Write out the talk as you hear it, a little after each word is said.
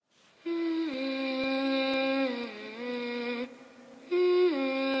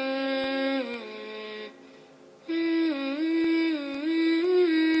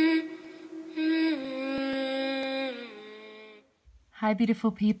Hi,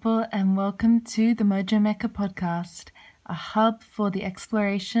 beautiful people, and welcome to the Mojo Mecca podcast, a hub for the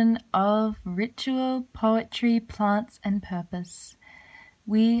exploration of ritual, poetry, plants, and purpose.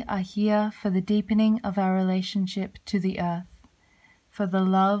 We are here for the deepening of our relationship to the earth, for the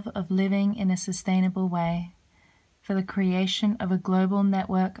love of living in a sustainable way, for the creation of a global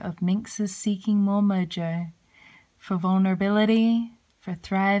network of minxes seeking more mojo, for vulnerability, for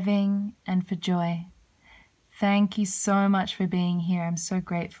thriving, and for joy. Thank you so much for being here. I'm so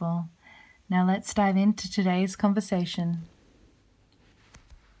grateful. Now let's dive into today's conversation.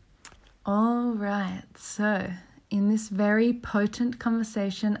 All right, so in this very potent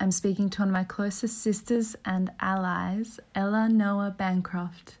conversation, I'm speaking to one of my closest sisters and allies, Ella Noah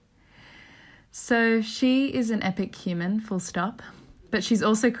Bancroft. So she is an epic human, full stop, but she's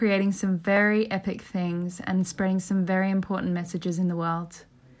also creating some very epic things and spreading some very important messages in the world.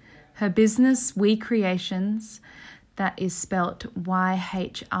 Her business, We Creations, that is spelt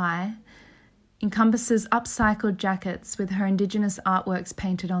YHI, encompasses upcycled jackets with her Indigenous artworks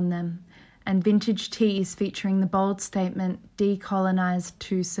painted on them, and vintage teas featuring the bold statement, "Decolonize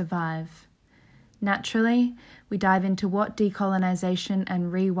to survive." Naturally, we dive into what decolonisation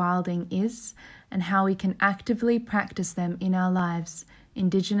and rewilding is and how we can actively practice them in our lives,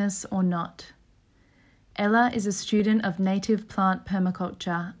 Indigenous or not. Ella is a student of native plant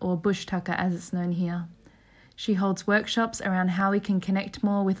permaculture, or bush Tukka as it's known here. She holds workshops around how we can connect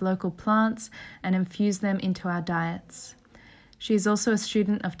more with local plants and infuse them into our diets. She is also a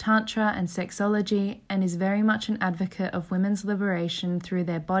student of Tantra and sexology and is very much an advocate of women's liberation through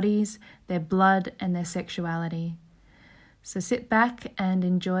their bodies, their blood, and their sexuality. So sit back and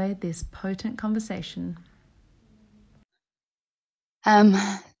enjoy this potent conversation.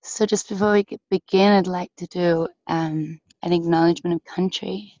 So just before we begin, I'd like to do an acknowledgement of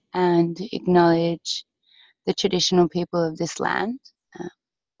country and acknowledge the traditional people of this land,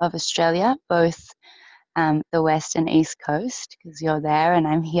 of Australia, both the west and east coast, because you're there and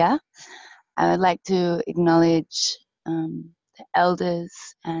I'm here. I would like to acknowledge the elders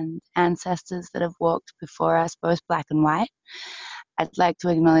and ancestors that have walked before us, both black and white. I'd like to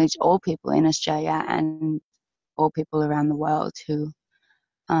acknowledge all people in Australia and all people around the world who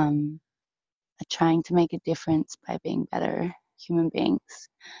are trying to make a difference by being better human beings.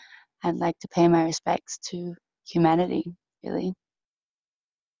 I'd like to pay my respects to humanity, really.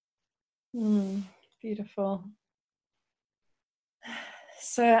 Beautiful.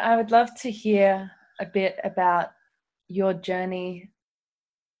 So I would love to hear a bit about your journey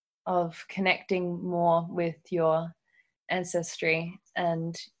of connecting more with your ancestry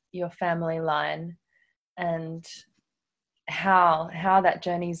and your family line, and how that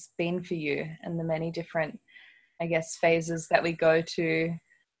journey's been for you, and the many different, I guess, phases that we go to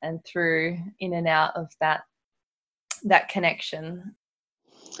and through in and out of that connection.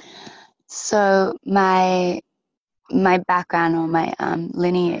 So my background or my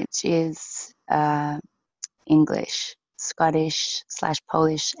lineage is English, Scottish /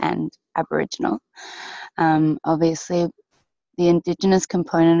 Polish, and Aboriginal. Obviously, the Indigenous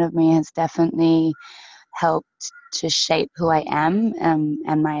component of me has definitely helped to shape who I am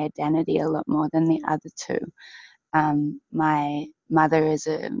and my identity a lot more than the other two. My mother is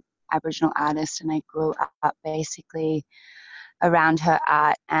an Aboriginal artist, and I grew up basically around her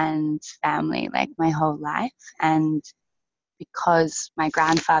art and family like my whole life. And because my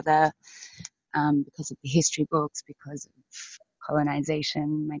grandfather, because of the history books, because of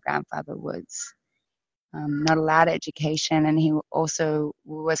colonization, my grandfather was not allowed education, and he also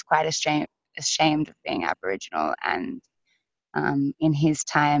was quite ashamed of being Aboriginal. And in his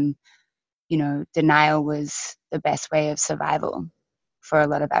time, denial was the best way of survival for a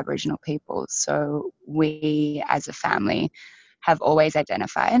lot of Aboriginal people. So we, as a family, have always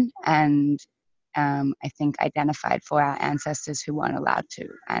identified and I think identified for our ancestors who weren't allowed to,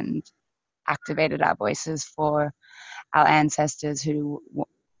 and activated our voices for our ancestors who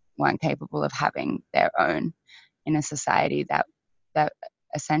weren't capable of having their own in a society that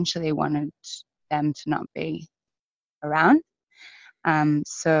essentially wanted them to not be around.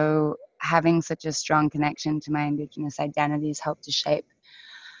 So having such a strong connection to my Indigenous identities helped to shape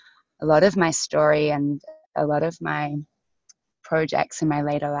a lot of my story and a lot of my projects in my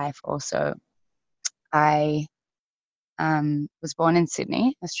later life also. I was born in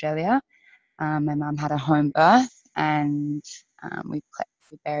Sydney, Australia. My mum had a home birth, and we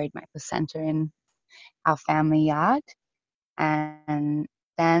buried my placenta in our family yard. And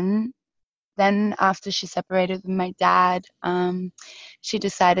then after she separated with my dad, she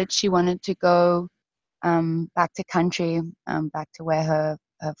decided she wanted to go back to country, back to where her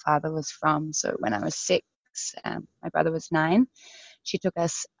father was from. So when I was 6, my brother was 9, She took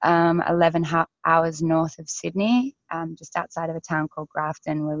us 11 hours north of Sydney, just outside of a town called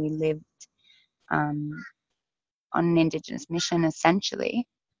Grafton, where we lived on an Indigenous mission, essentially,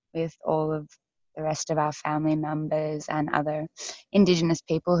 with all of the rest of our family members and other Indigenous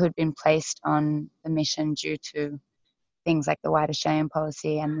people who'd been placed on the mission due to things like the White Australian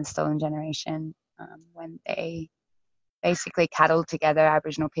policy and the Stolen Generation, when they basically cattled together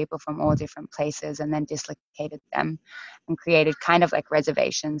Aboriginal people from all different places and then dislocated them and created kind of like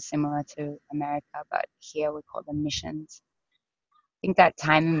reservations similar to America, but here we call them missions. I think that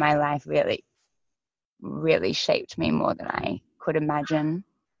time in my life really, really shaped me more than I could imagine,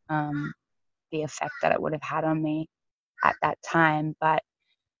 the effect that it would have had on me at that time. But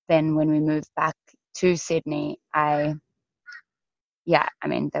then when we moved back to Sydney, there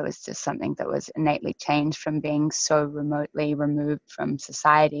was just something that was innately changed from being so remotely removed from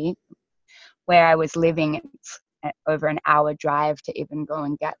society. Where I was living, it's over an hour drive to even go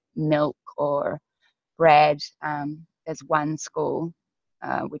and get milk or bread. There's one school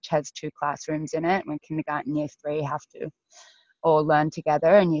which has 2 classrooms in it, when kindergarten, year 3 have to all learn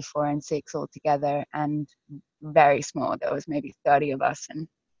together, and year 4 and 6 all together, and very small. There was maybe 30 of us, and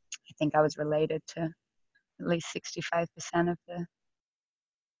I think I was related to at least 65% of the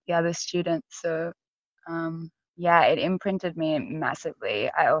other students. So it imprinted me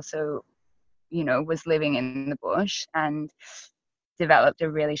massively. I also, was living in the bush and developed a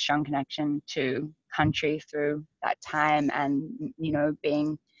really strong connection to country through that time, and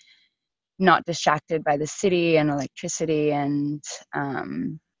being not distracted by the city and electricity and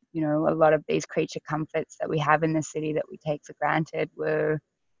a lot of these creature comforts that we have in the city that we take for granted were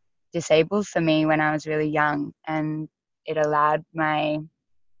disabled for me when I was really young, and it allowed my,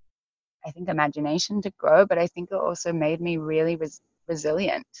 I think, imagination to grow, but I think it also made me really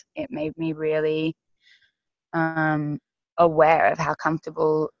resilient. It made me really aware of how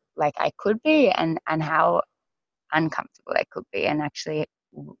comfortable like I could be, and how uncomfortable I could be. And actually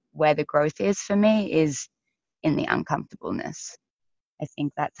where the growth is for me is in the uncomfortableness. I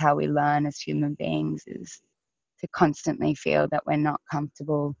think that's how we learn as human beings, is to constantly feel that we're not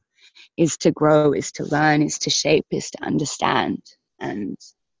comfortable, is to grow, is to learn, is to shape, is to understand. And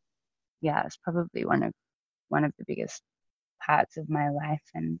it's probably one of the biggest parts of my life,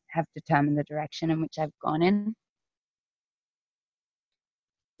 and have determined the direction in which I've gone in.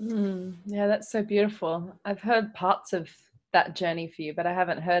 Yeah, that's so beautiful. I've heard parts of that journey for you, but I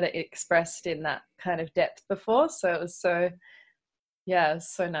haven't heard it expressed in that kind of depth before. So it was so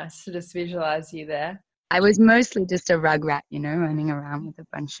nice to just visualize you there. I was mostly just a rug rat, running around with a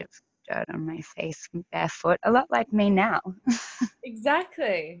bunch of dirt on my face and barefoot, a lot like me now.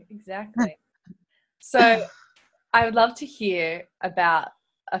 Exactly. So I would love to hear about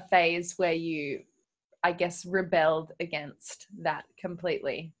a phase where you, I guess, rebelled against that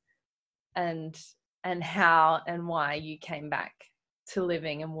completely, and how and why you came back to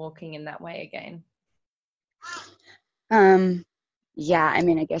living and walking in that way again.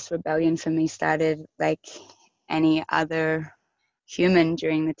 I guess rebellion for me started like any other human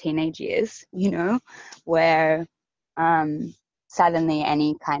during the teenage years, where suddenly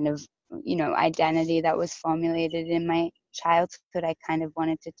any kind of, identity that was formulated in my childhood, I kind of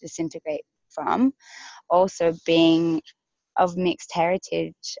wanted to disintegrate from. Also being of mixed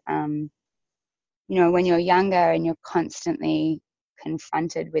heritage, when you're younger and you're constantly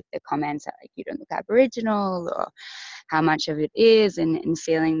confronted with the comments that like you don't look Aboriginal, or how much of it is, and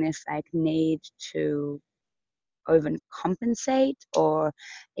feeling this like need to overcompensate or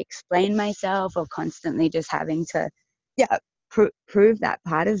explain myself, or constantly just having to prove that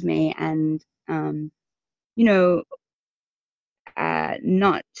part of me. And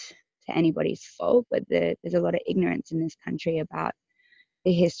not to anybody's fault, but there's a lot of ignorance in this country about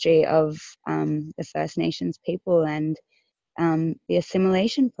the history of the First Nations people and the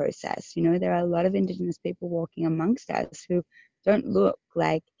assimilation process. There are a lot of Indigenous people walking amongst us who don't look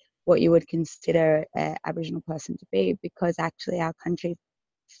like what you would consider an Aboriginal person to be, because actually our country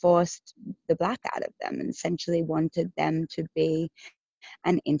forced the black out of them and essentially wanted them to be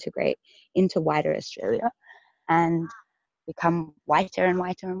and integrate into wider Australia and become whiter and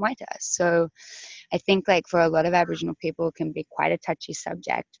whiter and whiter. So I think like for a lot of Aboriginal people it can be quite a touchy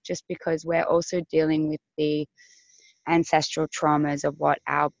subject, just because we're also dealing with the ancestral traumas of what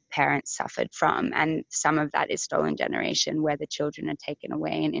our parents suffered from, and some of that is stolen generation, where the children are taken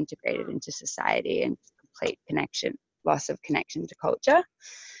away and integrated into society and complete loss of connection to culture,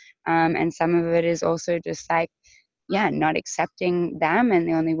 and some of it is also just like not accepting them, and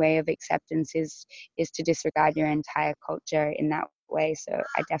the only way of acceptance is to disregard your entire culture in that way. So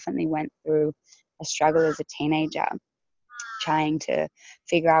I definitely went through a struggle as a teenager, trying to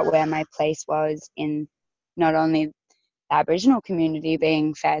figure out where my place was in not only the Aboriginal community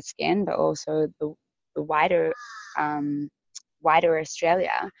being fair skinned, but also the wider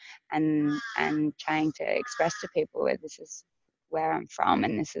Australia, and trying to express to people where this is where I'm from,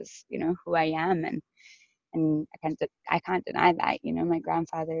 and this is, you know, who I am, and I can't deny that. You know, my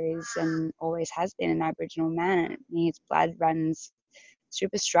grandfather is and always has been an Aboriginal man, and his blood runs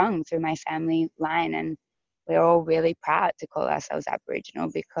super strong through my family line, and we're all really proud to call ourselves Aboriginal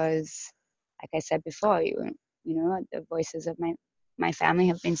because, like I said before, you know, the voices of my family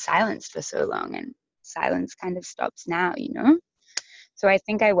have been silenced for so long, and silence kind of stops now, you know. So I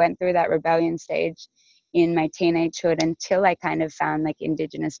think I went through that rebellion stage in my teenagehood until I kind of found like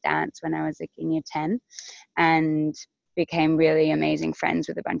Indigenous dance when I was like in year 10, and became really amazing friends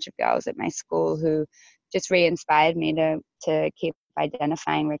with a bunch of girls at my school who just re-inspired me to keep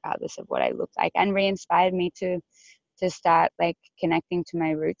identifying regardless of what I looked like, and re-inspired me to start like connecting to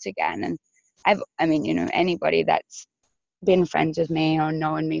my roots again. And I mean, you know, anybody that's been friends with me or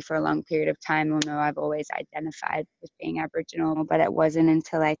known me for a long period of time will know I've always identified with being Aboriginal, but it wasn't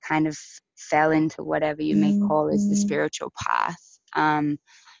until I kind of fell into whatever you may call as the spiritual path when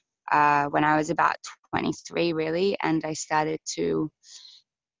I was about 23, really, and I started to,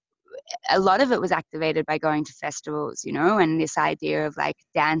 a lot of it was activated by going to festivals, you know, and this idea of like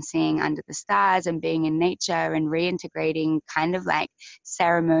dancing under the stars and being in nature and reintegrating kind of like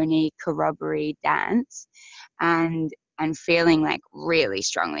ceremony corroboree dance, and feeling like really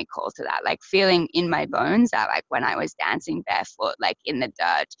strongly called to that, like feeling in my bones that like when I was dancing barefoot, like in the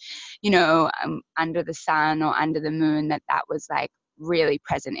dirt, you know, under the sun or under the moon, that was like really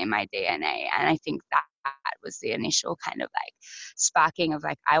present in my DNA. And I think that was the initial kind of like sparking of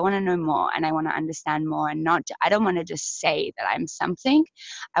like, I want to know more and I want to understand more, and I don't want to just say that I'm something,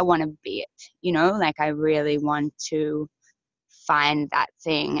 I want to be it, you know, like I really want to find that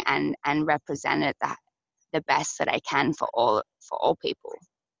thing and represent it the best that I can for all people.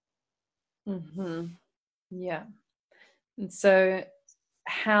 Mm-hmm. Yeah. And so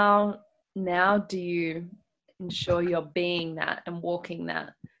how now do you ensure you're being that and walking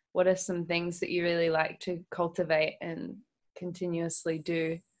that? What are some things that you really like to cultivate and continuously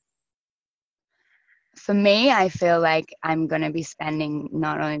do? For me, I feel like I'm going to be spending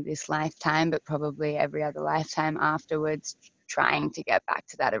not only this lifetime, but probably every other lifetime afterwards, trying to get back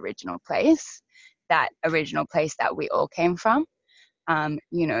to that original place that we all came from.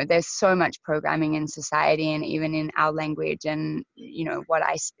 You know, there's so much programming in society and even in our language and, you know, what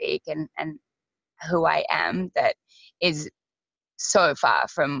I speak and who I am that is so far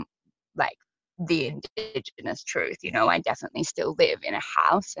from like the Indigenous truth. You know, I definitely still live in a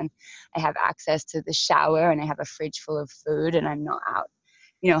house and I have access to the shower and I have a fridge full of food and I'm not out,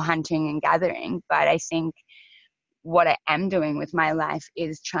 you know, hunting and gathering. But I think what I am doing with my life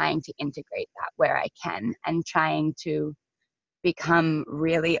is trying to integrate that where I can, and trying to become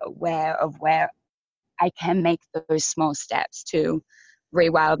really aware of where I can make those small steps to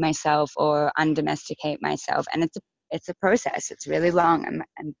rewild myself or undomesticate myself. And it's a process. It's really long.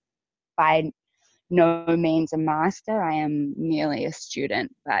 I'm by no means a master. I am merely a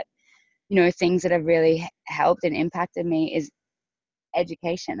student. But, you know, things that have really helped and impacted me is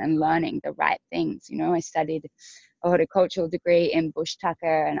education and learning the right things. You know, I studied a horticultural degree in bush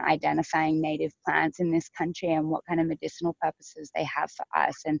tucker and identifying native plants in this country and what kind of medicinal purposes they have for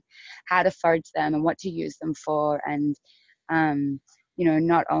us and how to forage them and what to use them for. And, you know,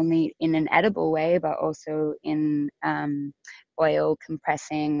 not only in an edible way, but also in oil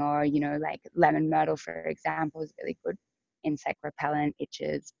compressing, or, you know, like lemon myrtle, for example, is really good insect repellent,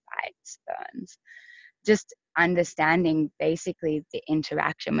 itches, bites, burns. Just understanding basically the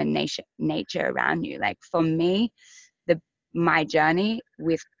interaction with nature around you. Like for me, my journey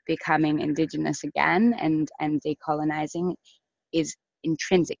with becoming Indigenous again and decolonizing is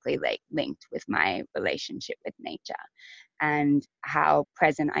intrinsically linked with my relationship with nature and how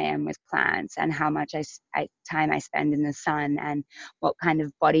present I am with plants and how much time I spend in the sun and what kind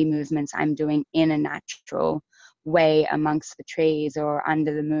of body movements I'm doing in a natural way amongst the trees or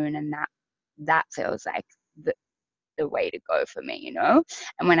under the moon. And that feels like the way to go for me, you know.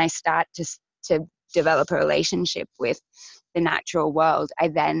 And when I start to develop a relationship with the natural world, I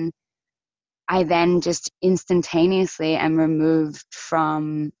then just instantaneously am removed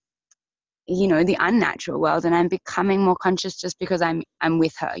from, you know, the unnatural world, and I'm becoming more conscious just because I'm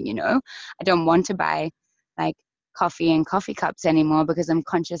with her, you know. I don't want to buy like coffee and coffee cups anymore because I'm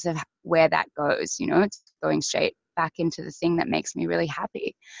conscious of where that goes, you know. It's going straight back into the thing that makes me really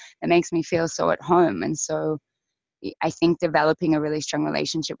happy, that makes me feel so at home. And so I think developing a really strong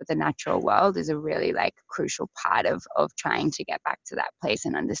relationship with the natural world is a really like crucial part of trying to get back to that place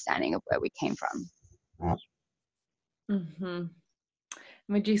and understanding of where we came from. Mm-hmm.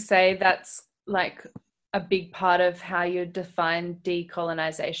 Would you say that's like a big part of how you define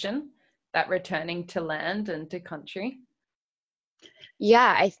decolonization, that returning to land and to country?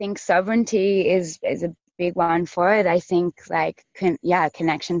 Yeah, I think sovereignty is a big one for it. I think like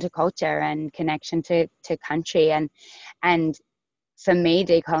connection to culture and connection to country, and for me,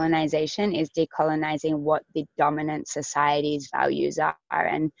 decolonization is decolonizing what the dominant society's values are.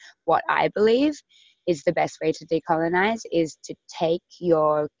 And what I believe is the best way to decolonize is to take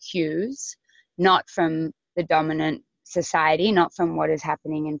your cues, not from the dominant society, not from what is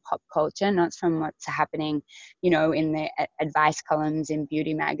happening in pop culture, not from what's happening, in the advice columns in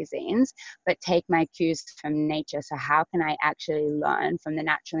beauty magazines, but take my cues from nature. So how can I actually learn from the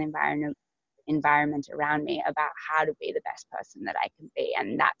natural environment around me about how to be the best person that I can be?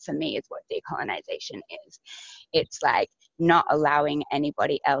 And that for me is what decolonization is. It's like not allowing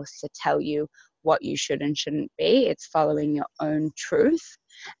anybody else to tell you what you should and shouldn't be. It's following your own truth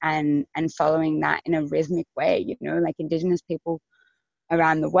and following that in a rhythmic way, like Indigenous people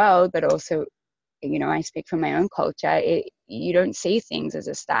around the world, but also, I speak from my own culture. You don't see things as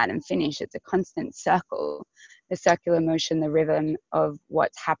a start and finish. It's a constant circle, the circular motion, the rhythm of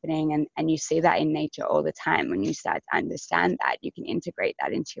what's happening. And you see that in nature all the time. When you start to understand that, you can integrate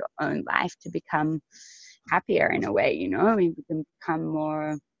that into your own life to become happier in a way, you can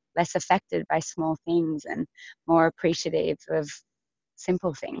become less affected by small things and more appreciative of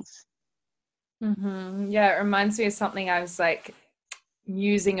simple things. Mm-hmm. Yeah, it reminds me of something I was like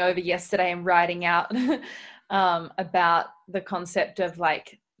musing over yesterday and writing out about the concept of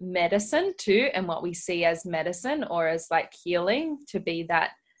like medicine too, and what we see as medicine or as like healing to be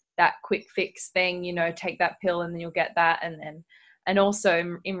that quick fix thing, take that pill and then you'll get that. And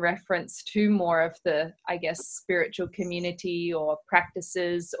also in reference to more of the, I guess, spiritual community or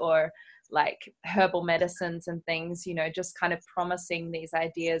practices or like herbal medicines and things, just kind of promising these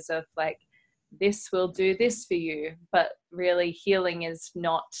ideas of like, this will do this for you, but really healing is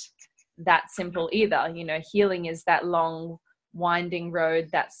not that simple either. Healing is that long winding road,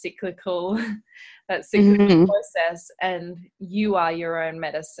 that cyclical Mm-hmm. process, and you are your own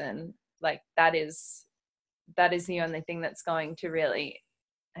medicine. Like that is the only thing that's going to really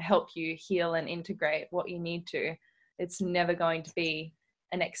help you heal and integrate what you need to. It's never going to be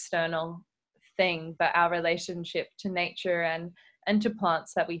an external thing, but our relationship to nature and to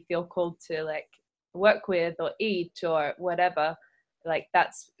plants that we feel called to like work with or eat or whatever, like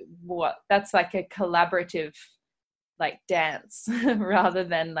that's like a collaborative like dance rather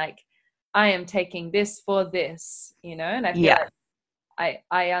than like I am taking this for this, and I feel like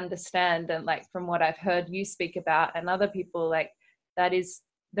I understand, and like from what I've heard you speak about and other people, like that is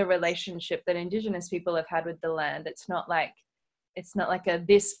the relationship that Indigenous people have had with the land. It's not like a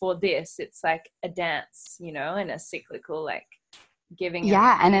this for this, it's like a dance, and a cyclical like giving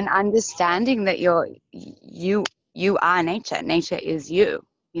And an understanding that you are nature. Nature is you.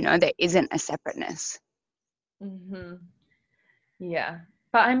 There isn't a separateness. Mm-hmm. Yeah,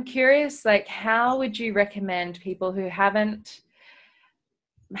 but I'm curious, like, how would you recommend people who haven't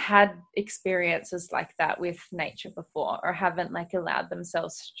had experiences like that with nature before, or haven't like allowed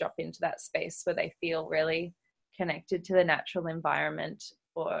themselves to drop into that space where they feel really connected to the natural environment,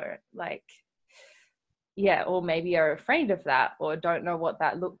 or like, yeah, or maybe are afraid of that or don't know what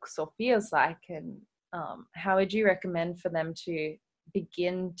that looks or feels like, and how would you recommend for them to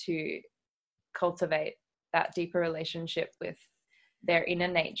begin to cultivate that deeper relationship with their inner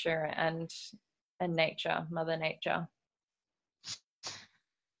nature and nature, Mother Nature?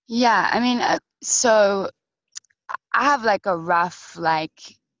 Yeah, I mean, so I have like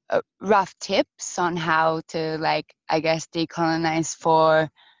rough tips on how to, like, I guess, decolonize for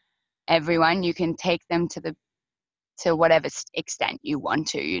everyone. You can take them to whatever extent you want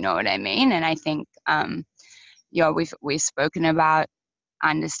to, you know what I mean? And I think, we've spoken about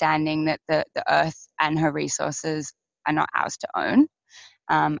understanding that the earth and her resources are not ours to own.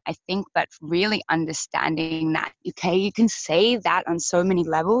 I think, but really understanding that, okay, you can say that on so many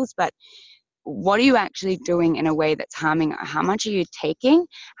levels, but what are you actually doing in a way that's harming? How much are you taking?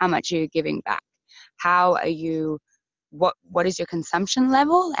 How much are you giving back? How are you, what is your consumption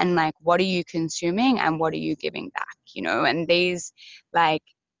level? And like, what are you consuming and what are you giving back? And these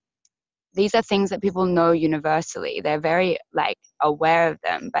are things that people know universally. They're very like aware of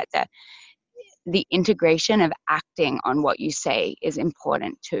them, but the integration of acting on what you say is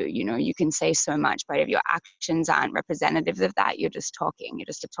important too. You can say so much, but if your actions aren't representative of that, you're just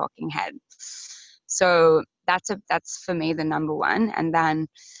a talking head. So that's for me the number one. And then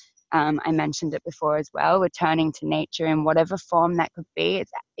I mentioned it before as well, returning to nature in whatever form that could be.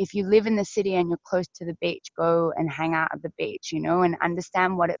 If you live in the city and you're close to the beach, go and hang out at the beach, you know, and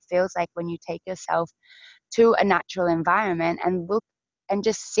understand what it feels like when you take yourself to a natural environment and look and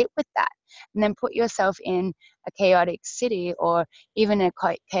just sit with that. And then put yourself in a chaotic city or even a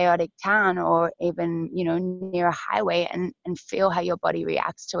chaotic town or even, you know, near a highway and feel how your body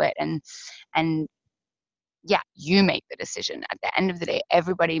reacts to it. And yeah, you make the decision. At the end of the day,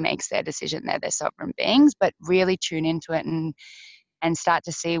 everybody makes their decision. They're sovereign beings, but really tune into it and start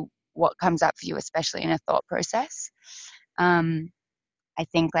to see what comes up for you, especially in a thought process. I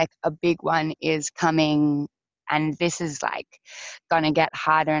think like a big one is coming, and this is like going to get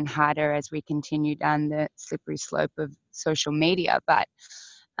harder and harder as we continue down the slippery slope of social media, but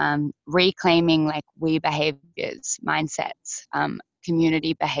reclaiming like we behaviors, mindsets,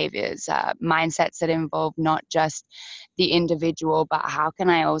 community behaviors, mindsets that involve not just the individual, but how can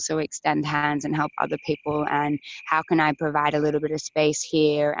I also extend hands and help other people? And how can I provide a little bit of space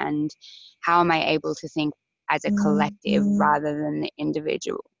here? And how am I able to think as a collective rather than the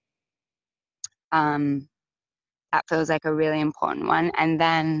individual? That feels like a really important one. And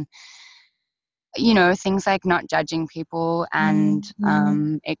then, you know, things like not judging people and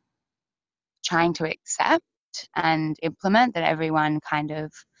trying to accept and implement that everyone kind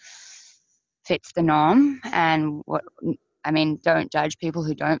of fits the norm. And what I mean, don't judge people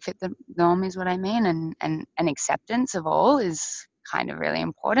who don't fit the norm is what I mean. And acceptance of all is kind of really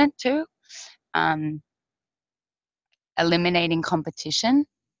important too. Eliminating competition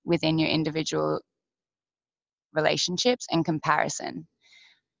within your individual relationships and comparison,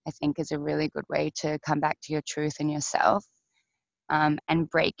 I think, is a really good way to come back to your truth and yourself. And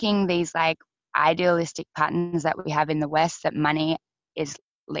breaking these like idealistic patterns that we have in the West, that money is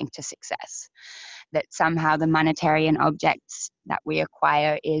linked to success, that somehow the monetary and objects that we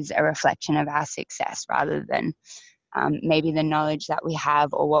acquire is a reflection of our success rather than maybe the knowledge that we have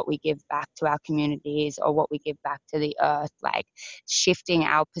or what we give back to our communities or what we give back to the earth. Like shifting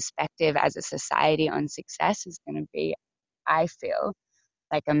our perspective as a society on success is going to be, I feel,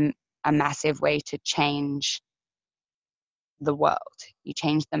 like a massive way to change the world. You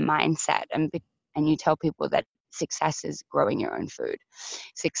change the mindset, and you tell people that success is growing your own food.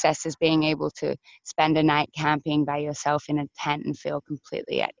 Success is being able to spend a night camping by yourself in a tent and feel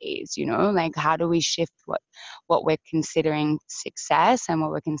completely at ease, you know? Like how do we shift what we're considering success and what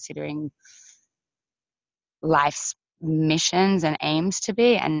we're considering life's missions and aims to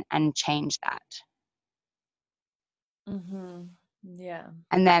be, and change that. Yeah.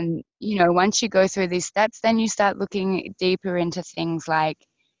 And then, you know, once you go through these steps, then you start looking deeper into things like,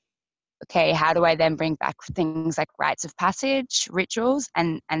 okay, how do I then bring back things like rites of passage, rituals,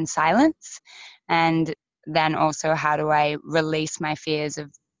 and silence? And then also, how do I release my fears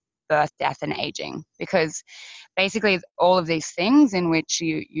of birth, death, and aging? Because basically, all of these things in which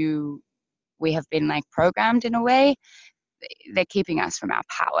we have been like programmed in a way, they're keeping us from our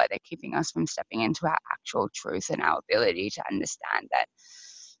power. They're keeping us from stepping into our actual truth and our ability to understand that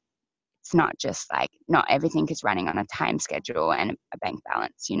it's not just like, not everything is running on a time schedule and a bank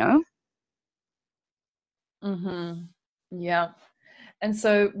balance, you know? Yeah. And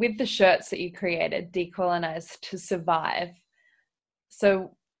so with the shirts that you created, Decolonize to Survive,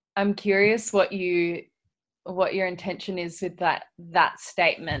 so I'm curious what your intention is with that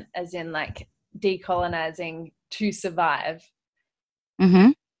statement, as in like decolonizing to survive.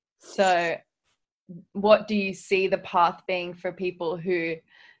 Mm-hmm. So what do you see the path being for people who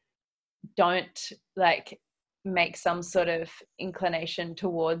don't like make some sort of inclination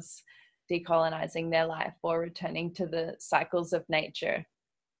towards decolonizing their life or returning to the cycles of nature?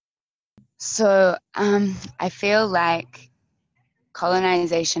 So I feel like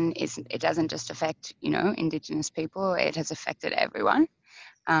colonization it doesn't just affect, you know, Indigenous people. It has affected everyone.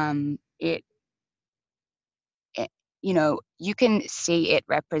 It, you know, you can see it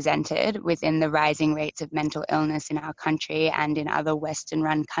represented within the rising rates of mental illness in our country and in other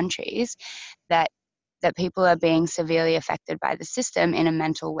Western-run countries, that people are being severely affected by the system in a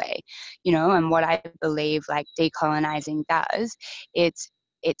mental way, you know. And what I believe like decolonizing does, it's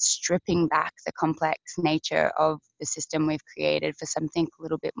stripping back the complex nature of the system we've created for something a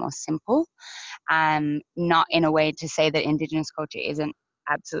little bit more simple. Not in a way to say that Indigenous culture isn't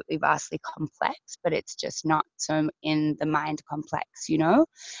absolutely vastly complex, but it's just not so in the mind complex, you know.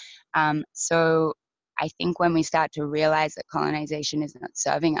 So I think when we start to realize that colonization is not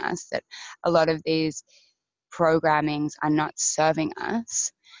serving us, that a lot of these programmings are not serving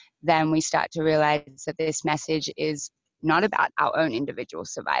us, then we start to realize that this message is not about our own individual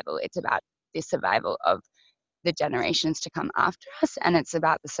survival. It's about the survival of the generations to come after us, and it's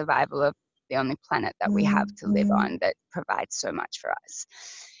about the survival of the only planet that we have to live on that provides so much for us.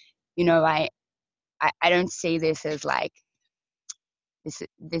 You know, I don't see this as like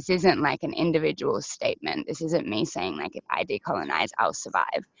this isn't like an individual statement. This isn't me saying like if I decolonize, I'll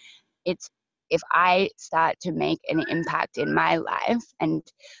survive. It's if I start to make an impact in my life and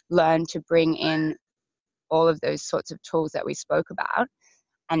learn to bring in all of those sorts of tools that we spoke about,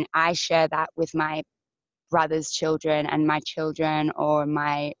 and I share that with my brother's children and my children or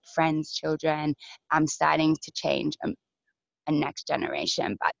my friends' children, I'm starting to change a next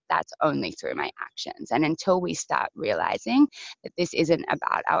generation, but that's only through my actions. And until we start realizing that this isn't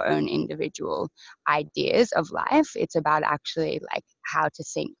about our own individual ideas of life, it's about actually like how to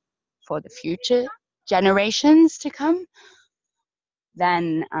think for the future generations to come,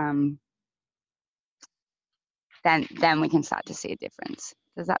 then we can start to see a difference.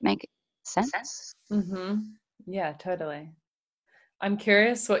 Does that make sense? Yeah, totally. I'm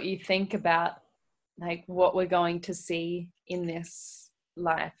curious what you think about like what we're going to see in this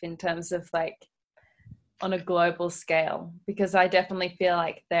life in terms of like on a global scale, because I definitely feel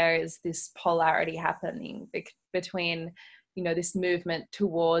like there is this polarity happening between, you know, this movement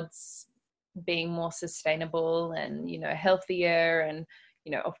towards being more sustainable and, you know, healthier, and,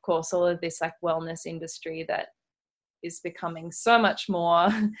 you know, of course all of this like wellness industry that is becoming so much more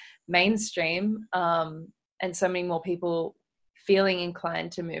mainstream, and so many more people feeling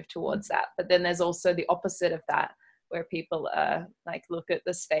inclined to move towards that. But then there's also the opposite of that, where people are like, look at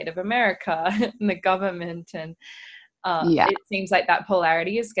the state of America and the government, and it seems like that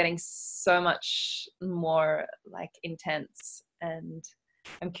polarity is getting so much more like intense. And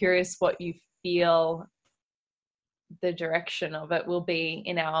I'm curious what you feel the direction of it will be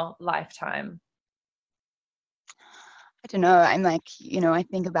in our lifetime. I don't know. I'm like, you know, I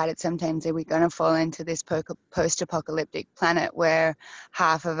think about it sometimes. Are we going to fall into this post-apocalyptic planet where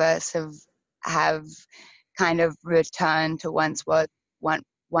half of us have kind of returned to once what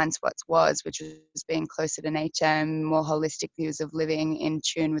was, which was being closer to nature and more holistic views of living in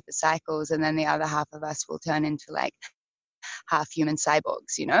tune with the cycles, and then the other half of us will turn into like half human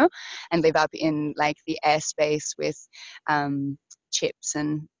cyborgs, you know, and live up in like the airspace with chips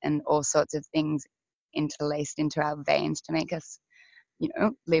and all sorts of things interlaced into our veins to make us, you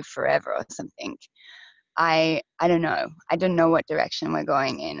know, live forever or something. I don't know. I don't know what direction we're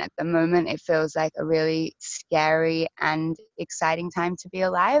going in. At the moment, it feels like a really scary and exciting time to be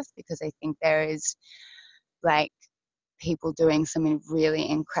alive, because I think there is like people doing some really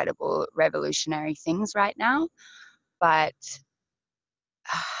incredible revolutionary things right now. But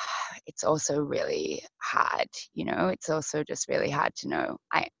it's also really hard, you know, it's also just really hard to know.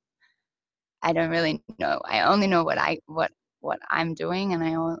 I don't really know. I only know what I'm doing, and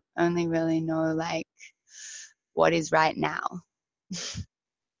I only really know like what is right now.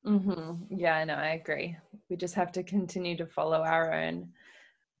 Yeah, I know, I agree. We just have to continue to follow our own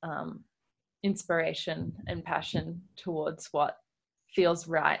inspiration and passion towards what feels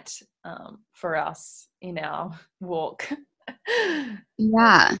right for us in our walk.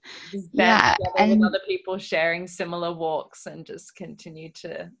 Yeah. Just band Yeah. together with And other people sharing similar walks and just continue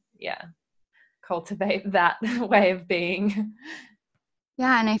to, cultivate that way of being.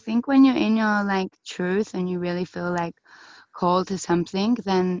 yeah, and I think when you're in your like truth and you really feel like called to something,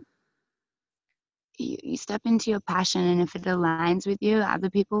 then you step into your passion, and if it aligns with you, other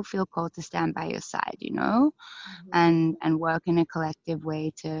people feel called to stand by your side, you know, and work in a collective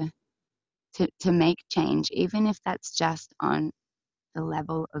way to make change, even if that's just on the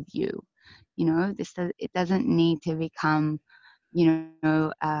level of you. You know, it doesn't need to become, you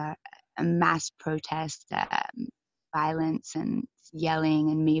know, a mass protest, violence and yelling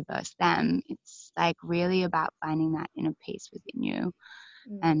and me versus them. It's like really about finding that inner peace within you,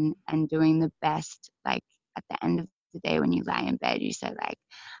 and doing the best. Like at the end of the day, when you lie in bed, you say like,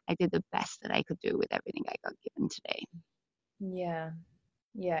 I did the best that I could do with everything I got given today.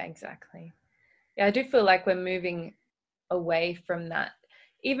 Yeah, exactly. Yeah, I do feel like we're moving away from that.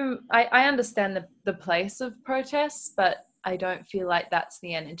 Even I understand the place of protests, but I don't feel like that's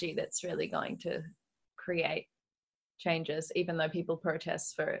the energy that's really going to create changes. Even though people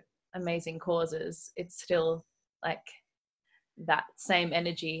protest for amazing causes, it's still like that same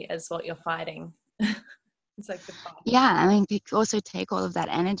energy as what you're fighting. It's like the fight. Yeah, I mean, you could also take all of that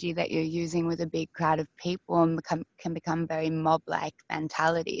energy that you're using with a big crowd of people and can become very mob-like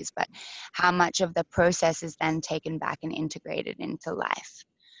mentalities. But how much of the process is then taken back and integrated into life?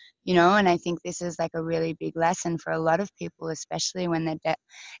 You know, and I think this is like a really big lesson for a lot of people, especially when they're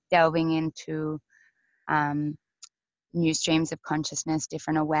delving into new streams of consciousness,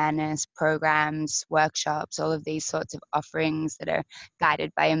 different awareness programs, workshops, all of these sorts of offerings that are guided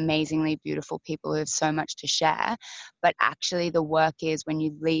by amazingly beautiful people who have so much to share. But actually the work is when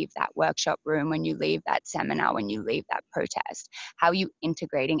you leave that workshop room, when you leave that seminar, when you leave that protest, how are you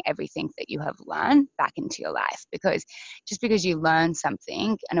integrating everything that you have learned back into your life? Because just because you learn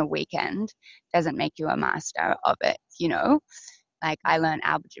something in a weekend doesn't make you a master of it, you know? Like I learned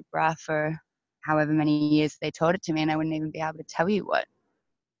algebra for however many years they taught it to me, and I wouldn't even be able to tell you what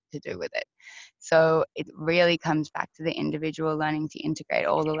to do with it. So it really comes back to the individual learning to integrate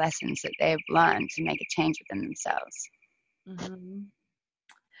all the lessons that they've learned to make a change within themselves. Mm-hmm.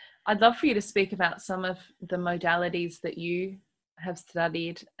 I'd love for you to speak about some of the modalities that you have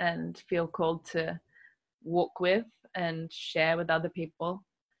studied and feel called to walk with and share with other people.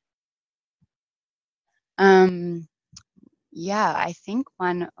 Yeah, I think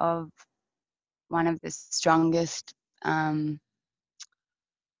one of the strongest, I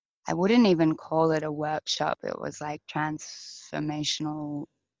wouldn't even call it a workshop. It was like transformational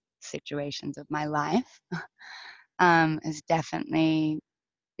situations of my life. Has definitely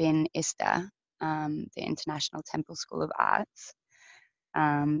been ISTA, the International Temple School of Arts.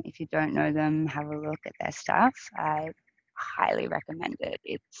 If you don't know them, have a look at their stuff. I highly recommend it.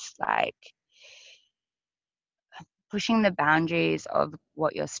 It's like pushing the boundaries of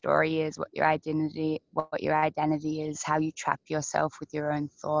what your story is, what your identity is, how you trap yourself with your own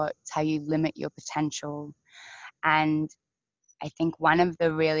thoughts, how you limit your potential. And I think one of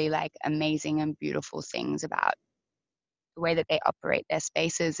the really like amazing and beautiful things about the way that they operate their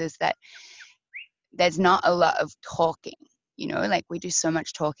spaces is that there's not a lot of talking, you know, like we do so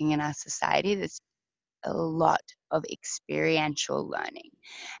much talking in our society. There's a lot of experiential learning.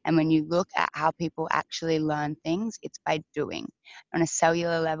 And when you look at how people actually learn things, it's by doing. On a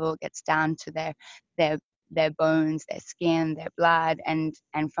cellular level, it gets down to their bones, their skin, their blood, and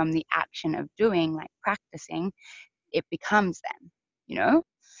from the action of doing, like practicing, it becomes them, you know?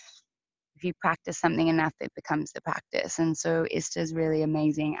 If you practice something enough, it becomes the practice. And so ISTA is really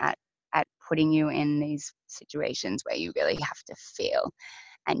amazing at putting you in these situations where you really have to feel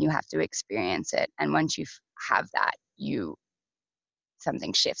and you have to experience it. And once you have that,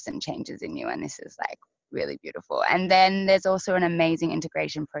 something shifts and changes in you. And this is like really beautiful. And then there's also an amazing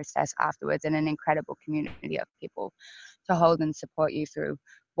integration process afterwards and an incredible community of people to hold and support you through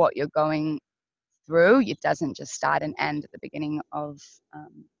what you're going through. It doesn't just start and end at the beginning of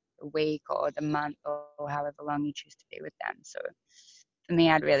the week or the month or however long you choose to be with them. So for me,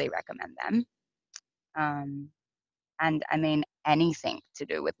 I'd really recommend them. And I mean, anything to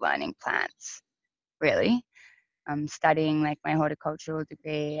do with learning plants, really. I'm studying like my horticultural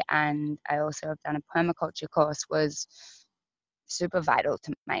degree, and I also have done a permaculture course, was super vital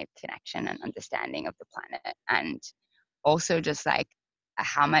to my connection and understanding of the planet. And also just like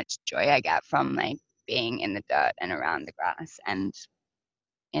how much joy I get from like being in the dirt and around the grass and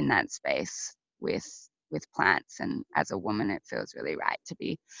in that space with plants. And as a woman, it feels really right to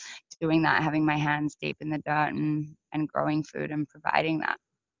be doing that, having my hands deep in the dirt and growing food and providing that.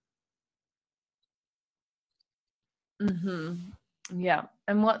 Mm-hmm. Yeah.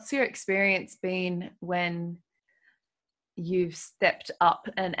 And what's your experience been when you've stepped up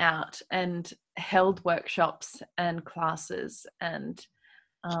and out and held workshops and classes? And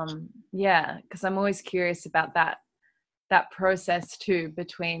yeah, because I'm always curious about that process too,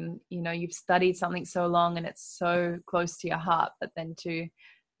 between, you know, you've studied something so long and it's so close to your heart, but then to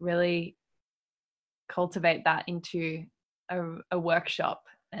really cultivate that into a workshop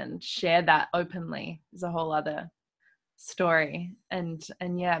and share that openly is a whole other story. And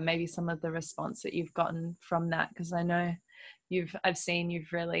yeah, maybe some of the response that you've gotten from that, because I know I've seen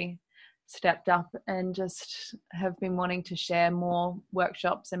you've really stepped up and just have been wanting to share more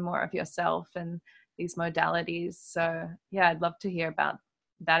workshops and more of yourself and these modalities. So yeah, I'd love to hear about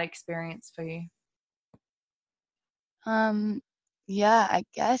that experience for you. Yeah, I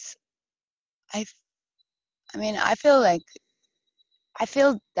guess I mean, I feel like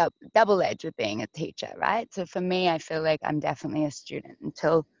double-edged with being a teacher, right? So for me, I feel like I'm definitely a student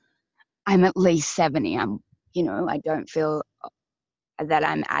until I'm at least 70. I don't feel that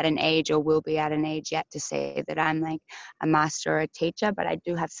I'm at an age or will be at an age yet to say that I'm like a master or a teacher, but I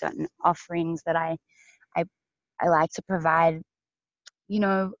do have certain offerings that I like to provide, you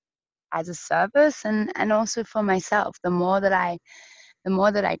know, as a service and also for myself. The more that I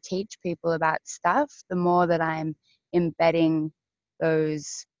teach people about stuff, the more that I'm embedding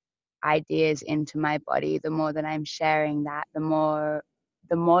those ideas into my body, the more that I'm sharing that, the more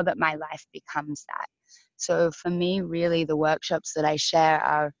that my life becomes that. So for me, really, the workshops that I share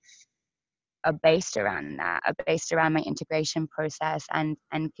are are based around that, are based around my integration process and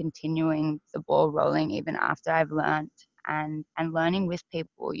continuing the ball rolling even after I've learned and learning with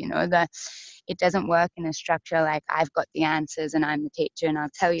people. You know, that it doesn't work in a structure like I've got the answers and I'm the teacher and I'll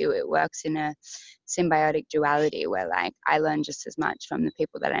tell you. It works in a symbiotic duality where like I learn just as much from the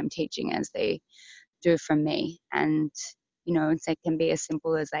people that I'm teaching as they do from me. And you know, it can be as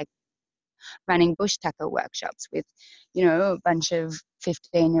simple as like running bush tucker workshops with, you know, a bunch of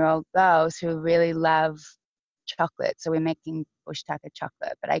 15-year-old girls who really love chocolate. So we're making bush tucker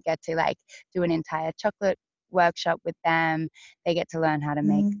chocolate, but I get to like do an entire chocolate workshop with them. They get to learn how to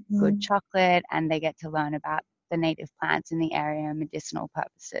make good chocolate, and they get to learn about the native plants in the area, medicinal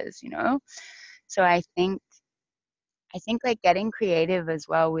purposes, you know. So I think like getting creative as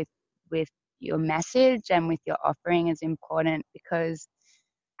well with your message and with your offering is important, because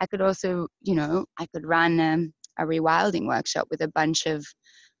I could also, you know, I could run a rewilding workshop with a bunch of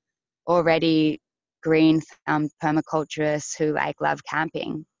already green thumb permaculturists who like love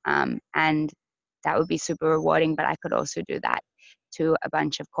camping, and that would be super rewarding. But I could also do that to a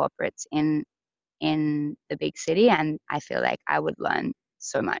bunch of corporates in the big city, and I feel like I would learn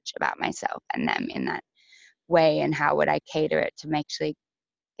so much about myself and them in that way. And how would I cater it to actually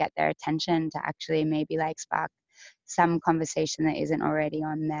get their attention, to actually maybe like spark some conversation that isn't already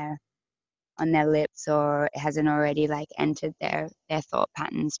on their lips, or it hasn't already like entered their thought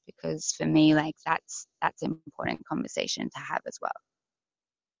patterns. Because for me, like that's an important conversation to have as well.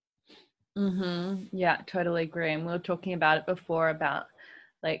 Yeah, totally agree. And we were talking about it before about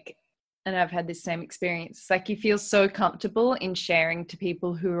like, and I've had this same experience. It's like you feel so comfortable in sharing to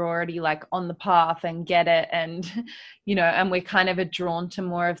people who are already like on the path and get it, and you know, and we're kind of drawn to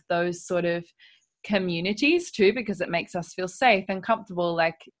more of those sort of communities too, because it makes us feel safe and comfortable.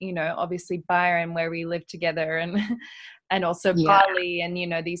 Like, you know, obviously Byron, where we live together, and and also Bali, and you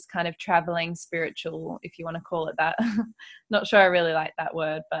know, these kind of traveling spiritual, if you want to call it that. Not sure I really like that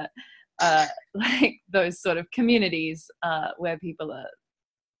word, but like those sort of communities where people are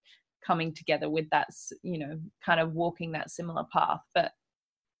coming together with that, you know, kind of walking that similar path. But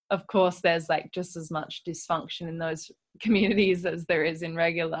of course there's like just as much dysfunction in those communities as there is in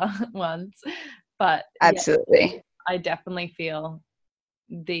regular ones. But absolutely, yeah, I definitely feel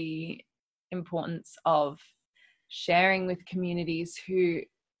the importance of sharing with communities who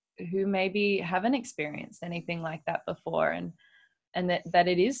maybe haven't experienced anything like that before, and that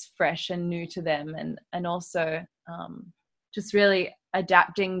it is fresh and new to them, and also just really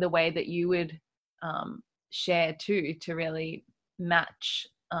adapting the way that you would share too, to really match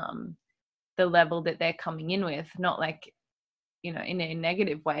the level that they're coming in with, not like, you know, in a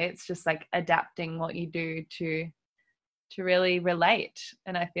negative way. It's just like adapting what you do to really relate.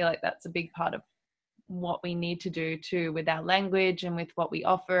 And I feel like that's a big part of what we need to do too, with our language and with what we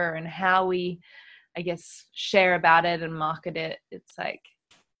offer and how we, I guess, share about it and market it. It's like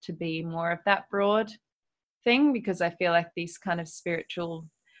to be more of that broad thing, because I feel like these kind of spiritual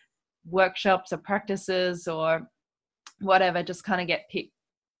workshops or practices or whatever just kind of get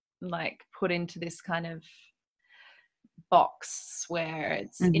put into this kind of box where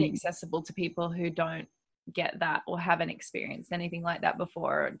it's inaccessible to people who don't get that or haven't experienced anything like that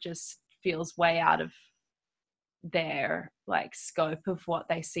before. It just feels way out of their like scope of what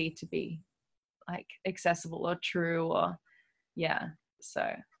they see to be like accessible or true, or so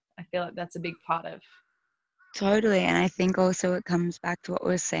I feel like that's a big part of. Totally. And I think also it comes back to what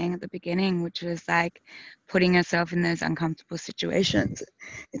we were saying at the beginning, which was like putting yourself in those uncomfortable situations.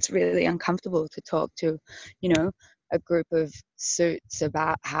 It's really uncomfortable to talk to, you know, a group of suits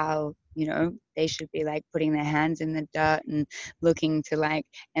about how, you know, they should be like putting their hands in the dirt and looking to like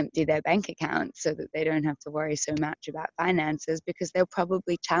empty their bank account so that they don't have to worry so much about finances, because they'll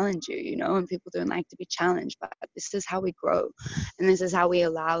probably challenge you, you know, and people don't like to be challenged. But this is how we grow, and this is how we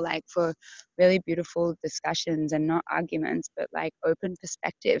allow like for really beautiful discussions and not arguments, but like open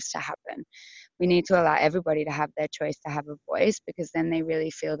perspectives to happen. We need to allow everybody to have their choice, to have a voice, because then they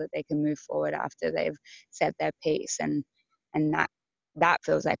really feel that they can move forward after they've said their piece. And that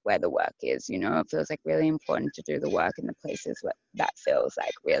feels like where the work is, you know. It feels like really important to do the work in the places where that feels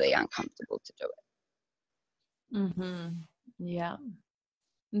like really uncomfortable to do it. Yeah.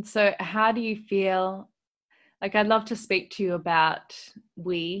 And so how do you feel, like I'd love to speak to you about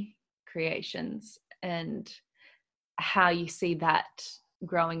We Creations and how you see that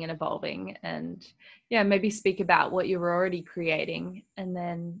growing and evolving, and maybe speak about what you're already creating, and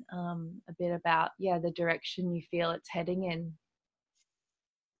then a bit about the direction you feel it's heading in.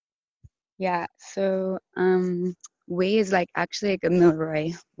 Yeah, so we is like actually a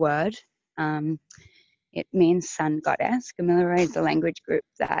Gamilaroi word. It means sun goddess. Gamilaroi is the language group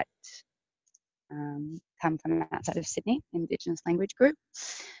that come from outside of Sydney, Indigenous language group.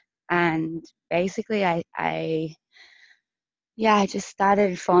 And basically I just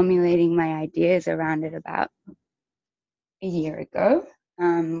started formulating my ideas around it about a year ago,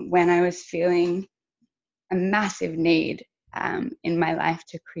 when I was feeling a massive need in my life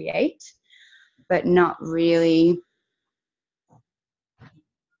to create, but not really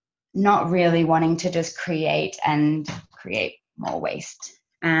wanting to just create and create more waste.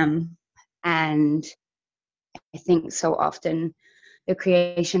 And I think so often the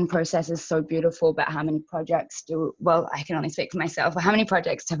creation process is so beautiful, but how many projects I can only speak for myself, but how many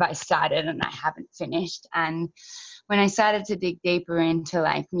projects have I started and I haven't finished? And when I started to dig deeper into,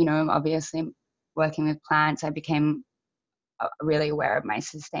 like, you know, obviously working with plants, I became really aware of my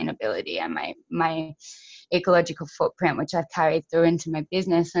sustainability and my ecological footprint, which I've carried through into my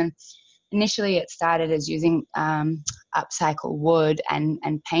business. And initially it started as using upcycled wood and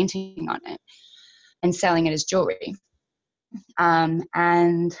painting on it and selling it as jewelry.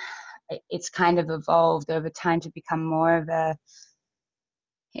 And it's kind of evolved over time to become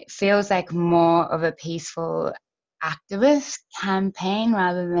it feels like more of a peaceful activist campaign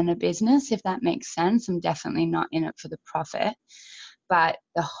rather than a business, if that makes sense. I'm definitely not in it for the profit, but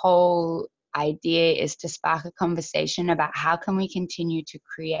the whole idea is to spark a conversation about how can we continue to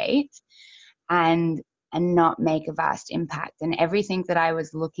create and not make a vast impact. And everything that I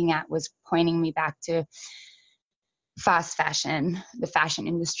was looking at was pointing me back to fast fashion, the fashion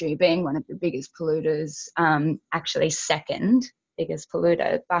industry being one of the biggest polluters, actually second biggest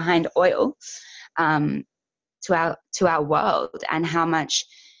polluter behind oil, to our world, and how much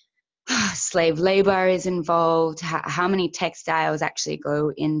slave labor is involved, how many textiles actually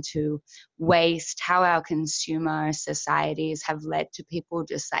go into waste, how our consumer societies have led to people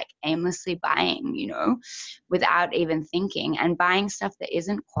just like aimlessly buying, you know, without even thinking, and buying stuff that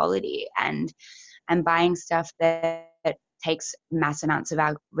isn't quality, and buying stuff that takes mass amounts of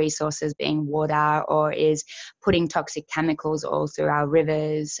our resources, being water, or is putting toxic chemicals all through our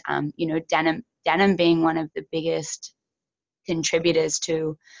rivers. You know, denim being one of the biggest contributors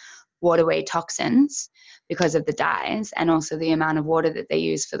to waterway toxins because of the dyes, and also the amount of water that they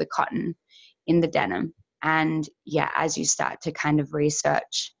use for the cotton in the denim. And yeah, as you start to kind of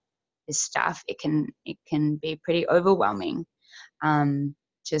research this stuff, it can be pretty overwhelming.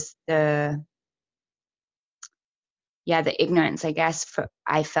 Just the ignorance, I guess,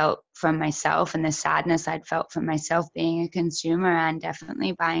 I felt from myself, and the sadness I'd felt from myself being a consumer, and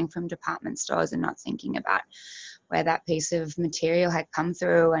definitely buying from department stores and not thinking about where that piece of material had come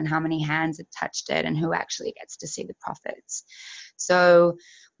through and how many hands had touched it and who actually gets to see the profits. So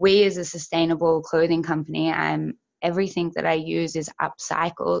we, as a sustainable clothing company, everything that I use is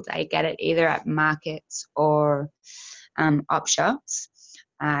upcycled. I get it either at markets or op shops.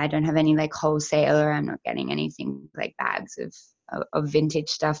 I don't have any like wholesaler. I'm not getting anything like bags of vintage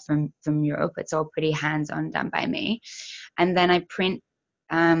stuff from Europe. It's all pretty hands-on, done by me. And then I print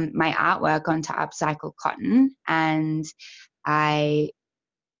my artwork onto upcycled cotton, and I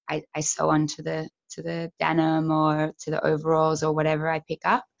sew onto the denim or to the overalls or whatever I pick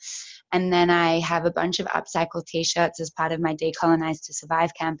up. And then I have a bunch of upcycled t-shirts as part of my Decolonize to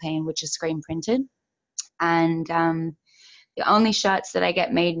Survive campaign, which is screen printed. And the only shirts that I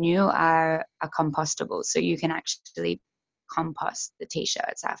get made new are compostable, so you can actually compost the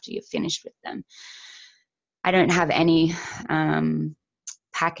t-shirts after you've finished with them. I don't have any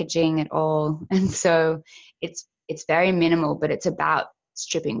packaging at all, and so it's very minimal, but it's about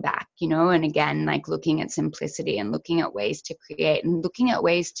stripping back, you know, and again, like looking at simplicity and looking at ways to create and looking at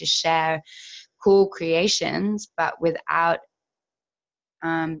ways to share cool creations, but without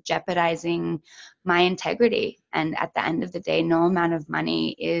jeopardizing my integrity. And at the end of the day, no amount of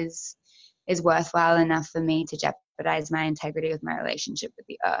money is worthwhile enough for me to jeopardize my integrity with my relationship with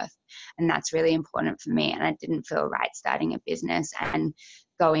the earth. And that's really important for me. And I didn't feel right starting a business and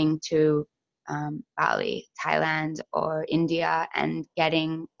going to Bali, Thailand, or India and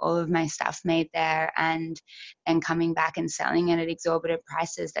getting all of my stuff made there, and then coming back and selling it at exorbitant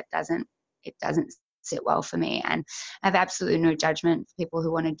prices. It doesn't sit well for me. And I have absolutely no judgment for people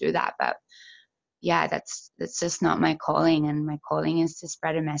who want to do that, but yeah, that's just not my calling. And my calling is to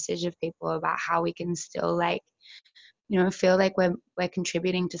spread a message of people about how we can still, like, you know, feel like we're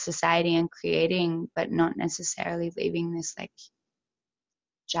contributing to society and creating, but not necessarily leaving this like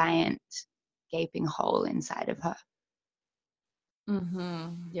giant gaping hole inside of her.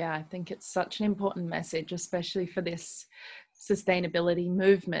 Yeah, I think it's such an important message, especially for this sustainability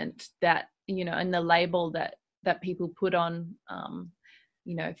movement, that, you know, and the label that people put on,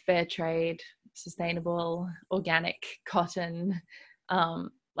 fair trade, sustainable, organic cotton.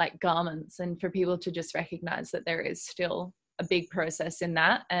 like garments, and for people to just recognize that there is still a big process in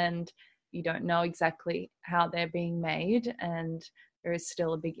that, and you don't know exactly how they're being made, and there is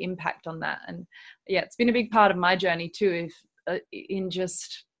still a big impact on that. And yeah, it's been a big part of my journey too,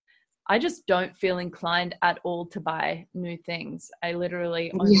 I just don't feel inclined at all to buy new things. I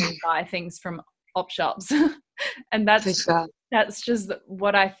literally only buy things from op shops. And For sure. that's just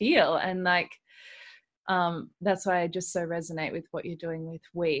what I feel. And like, that's why I just so resonate with what you're doing with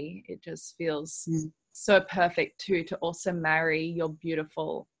We. It just feels so perfect too, to also marry your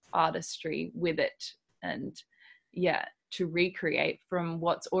beautiful artistry with it, and yeah, to recreate from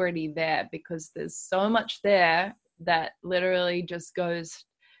what's already there, because there's so much there that literally just goes,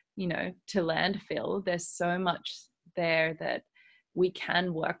 you know, to landfill. There's so much there that we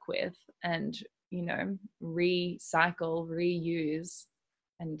can work with and, you know, recycle, reuse.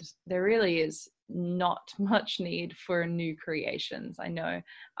 And there really is not much need for new creations. I know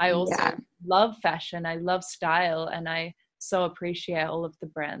I also love fashion, I love style, and I so appreciate all of the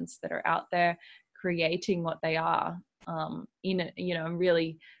brands that are out there creating what they are, you know,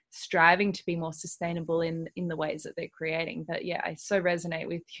 really striving to be more sustainable in the ways that they're creating. But yeah, I so resonate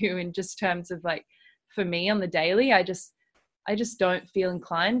with you in just terms of like, for me on the daily, I just don't feel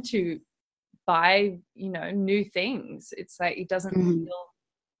inclined to buy, you know, new things. It's like, it doesn't feel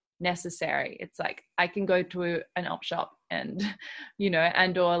necessary. It's like, I can go to an op shop and, you know,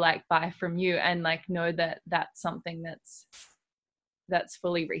 and or like buy from you, and like know that that's something that's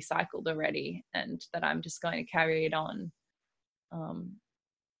fully recycled already, and that I'm just going to carry it on.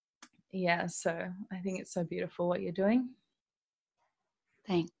 Yeah, so I think it's so beautiful what you're doing.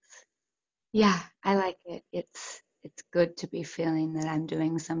 Thanks. Yeah, I like it. It's good to be feeling that I'm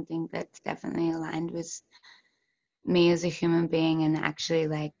doing something that's definitely aligned with me as a human being, and actually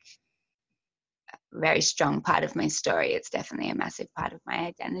like a very strong part of my story. It's definitely a massive part of my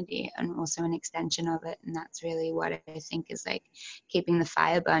identity, and also an extension of it. And that's really what I think is like keeping the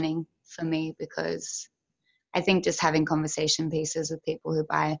fire burning for me, because I think just having conversation pieces with people who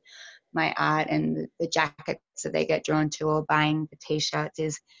buy my art and the jackets that they get drawn to, or buying the t-shirts,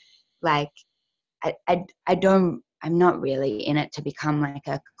 is like, I'm not really in it to become like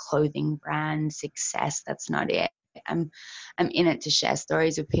a clothing brand success. That's not it. I'm in it to share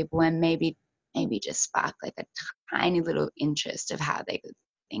stories with people, and maybe just spark like a tiny little interest of how they could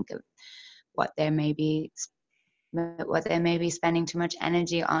think of what they're maybe spending too much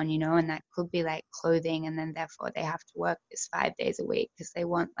energy on, you know. And that could be like clothing, and then therefore they have to work this 5 days a week because they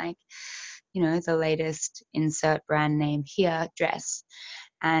want, like, you know, the latest insert brand name here dress.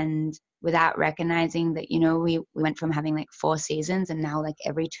 And without recognizing that, you know, we went from having like 4 seasons, and now like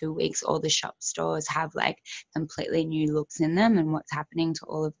every 2 weeks all the shop stores have like completely new looks in them, and what's happening to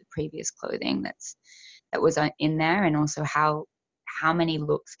all of the previous clothing that was in there. And also how many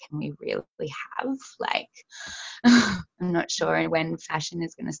looks can we really have? Like, I'm not sure when fashion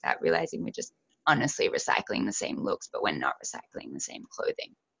is going to start realizing we're just honestly recycling the same looks, but we're not recycling the same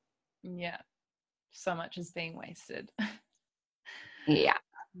clothing. Yeah, so much is being wasted. Yeah,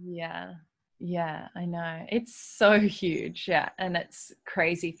 I know, it's so huge. Yeah, and it's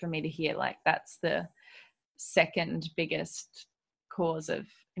crazy for me to hear like that's the second biggest cause of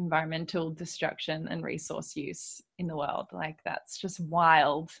environmental destruction and resource use in the world. Like, that's just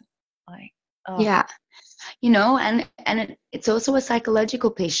wild. Like, yeah, you know. And it's also a psychological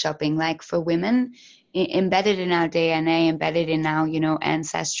piece, shopping, like for women, embedded in our DNA, embedded in our, you know,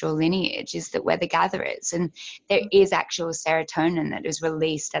 ancestral lineage, is that we're the gatherers, and there is actual serotonin that is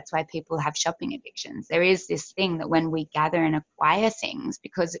released. That's why people have shopping addictions. There is this thing that when we gather and acquire things,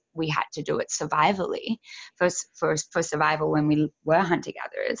 because we had to do it survivally for survival when we were hunter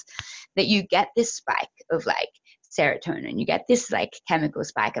gatherers, that you get this spike of like serotonin, you get this like chemical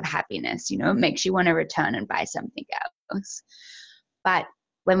spike of happiness, you know. It makes you want to return and buy something else. But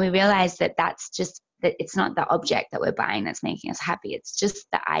when we realize that that's just, that it's not the object that we're buying that's making us happy, it's just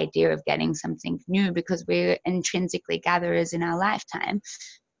the idea of getting something new because we're intrinsically gatherers in our lifetime,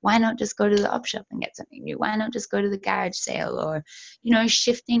 why not just go to the op shop and get something new? Why not just go to the garage sale? Or, you know,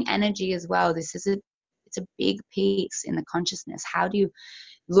 shifting energy as well. It's a big piece in the consciousness. How do you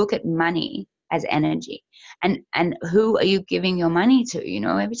look at money as energy, and who are you giving your money to? You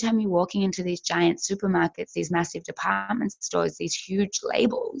know, every time you're walking into these giant supermarkets, these massive department stores, these huge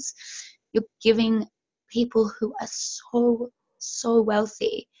labels, you're giving people who are so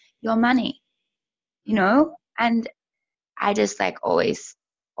wealthy your money, you know. And I just like always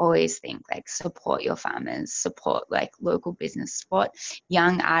think like, support your farmers, support like local business, support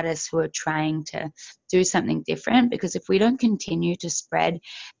young artists who are trying to do something different, because if we don't continue to spread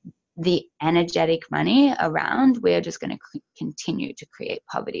the energetic money around, we're just going to continue to create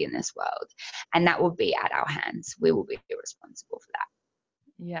poverty in this world. And that will be at our hands. We will be responsible for that.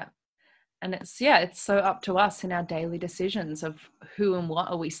 Yeah. And it's so up to us in our daily decisions of who and what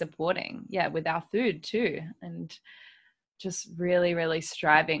are we supporting. Yeah, with our food too. And just really, really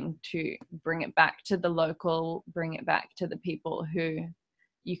striving to bring it back to the local, bring it back to the people who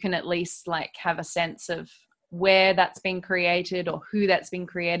you can at least like have a sense of where that's been created or who that's been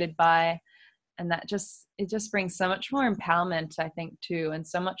created by. And that it just brings so much more empowerment, I think, too, and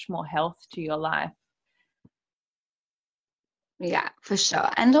so much more health to your life. Yeah, for sure.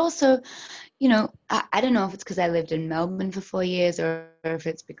 And also, you know, I don't know if it's because I lived in Melbourne for 4 years, or if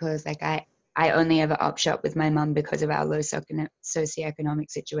it's because like I only ever op shop with my mum because of our low socioeconomic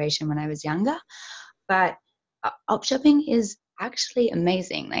situation when I was younger. But op shopping is actually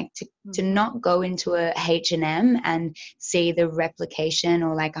amazing. Like to not go into a H&M and see the replication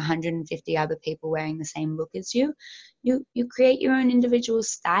or like 150 other people wearing the same look as you. You create your own individual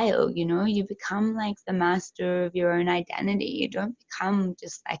style, you know, you become like the master of your own identity. You don't become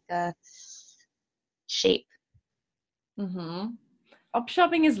just like a sheep. Op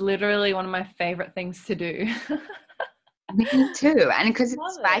shopping is literally one of my favorite things to do. Me too. And because it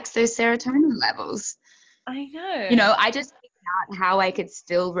Love spikes those serotonin levels. I know. You know, I just figured out how I could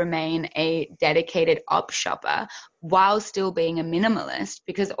still remain a dedicated op shopper while still being a minimalist,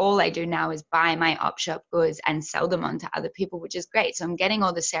 because all I do now is buy my op shop goods and sell them on to other people, which is great. So I'm getting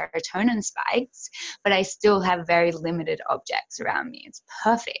all the serotonin spikes, but I still have very limited objects around me. It's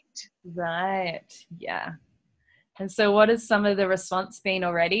perfect. Right. Yeah. And so what has some of the response been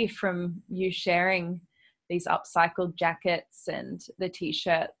already from you sharing these upcycled jackets and the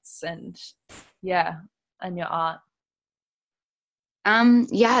t-shirts and and your art?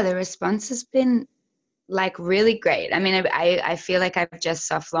 Yeah, the response has been like really great. I mean, I feel like I've just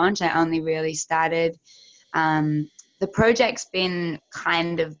soft launched. I only really started. The project's been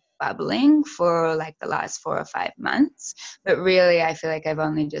kind of bubbling for like the last 4 or 5 months, but really I feel like I've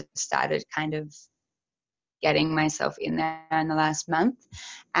only just started kind of getting myself in there in the last month.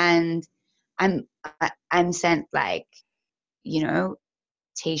 And I'm sent like, you know,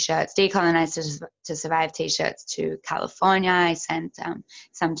 t-shirts, Decolonised to Survive t-shirts to California. I sent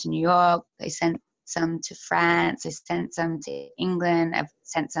some to New York. I sent some to France. I sent some to England. I've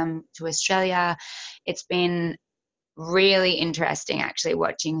sent some to Australia. It's been really interesting actually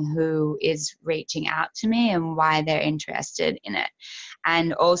watching who is reaching out to me and why they're interested in it.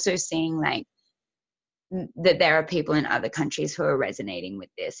 And also seeing like that there are people in other countries who are resonating with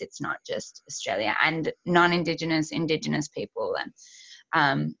this. It's not just Australia, and non-Indigenous, Indigenous people.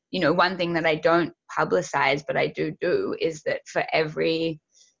 And you know, one thing that I don't publicize, but I do is that for every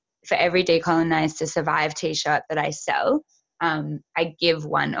Decolonised to Survive t-shirt that I sell, I give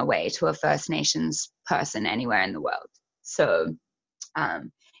one away to a First Nations person anywhere in the world. So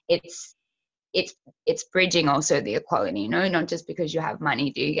it's bridging also the equality, you know, not just because you have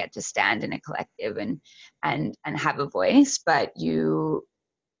money do you get to stand in a collective and have a voice, but you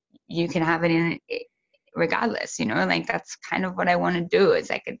can have it in regardless, you know, like that's kind of what I want to do. Is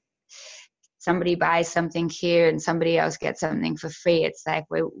like somebody buys something here and somebody else gets something for free. It's like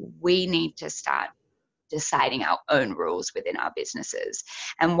we need to start deciding our own rules within our businesses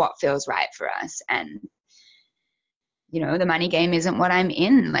and what feels right for us. And you know, the money game isn't what I'm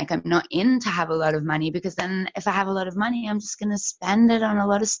in. Like, I'm not in to have a lot of money, because then if I have a lot of money, I'm just going to spend it on a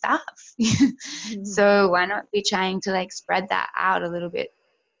lot of stuff. So why not be trying to like spread that out a little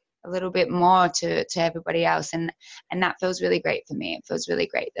bit more to everybody else? And that feels really great for me. It feels really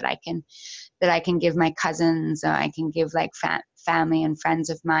great that I can give my cousins, or I can give like family and friends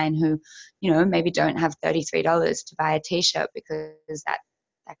of mine who, you know, maybe don't have $33 to buy a t-shirt, because that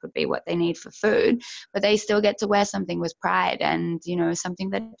could be what they need for food, but they still get to wear something with pride and, you know, something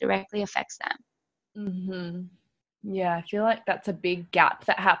that directly affects them. Yeah, I feel like that's a big gap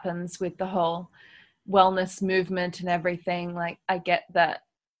that happens with the whole wellness movement and everything. Like, I get that,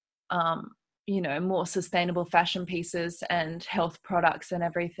 you know, more sustainable fashion pieces and health products and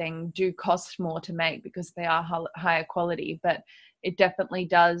everything do cost more to make because they are higher quality, but it definitely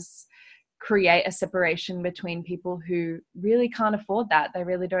does create a separation between people who really can't afford that. They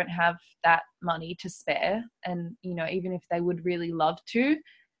really don't have that money to spare. And, you know, even if they would really love to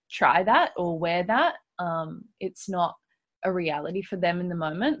try that or wear that, it's not a reality for them in the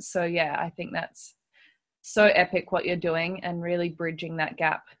moment. So yeah, I think that's so epic what you're doing and really bridging that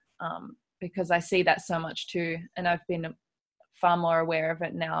gap, because I see that so much too. And I've been far more aware of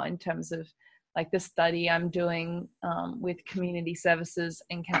it now in terms of like the study I'm doing with community services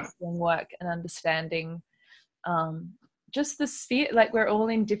and counseling work, and understanding just the sphere, like we're all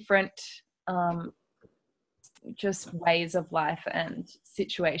in different just ways of life and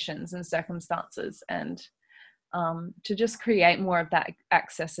situations and circumstances, and to just create more of that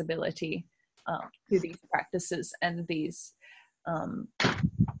accessibility to these practices and these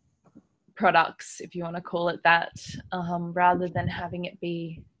products, if you want to call it that, rather than having it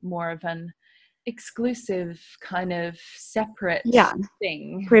be more of an exclusive kind of separate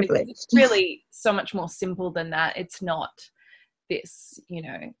thing, because it's privileged. really so much more simple than that. It's not this, you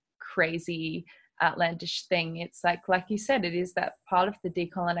know, crazy outlandish thing. It's like you said, it is that part of the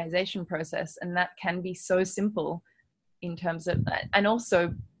decolonization process, and that can be so simple in terms of that, and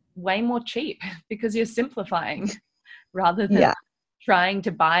also way more cheap because you're simplifying rather than trying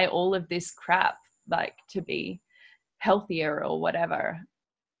to buy all of this crap like to be healthier or whatever.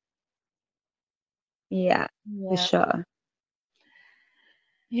 Yeah, for sure.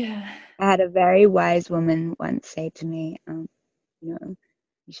 Yeah. I had a very wise woman once say to me, you know,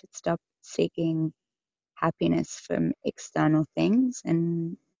 you should stop seeking happiness from external things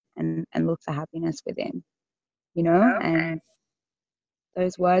and look for happiness within, you know, and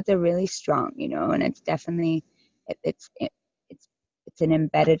those words are really strong, you know, and it's definitely it's an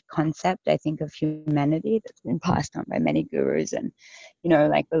embedded concept, I think, of humanity that's been passed on by many gurus and, you know,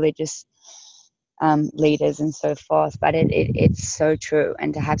 like religious leaders and so forth. But it's so true,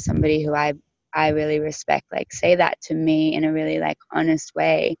 and to have somebody who I really respect like say that to me in a really like honest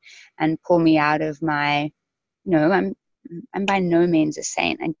way and pull me out of my, you know, I'm by no means a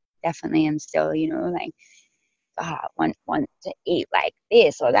saint. I definitely am still, you know, like want to eat like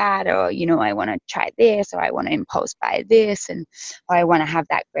this or that, or, you know, I want to try this, or I want to impulse buy this, and or I want to have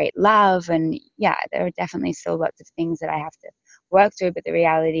that great love. And yeah, there are definitely still lots of things that I have to work through. But the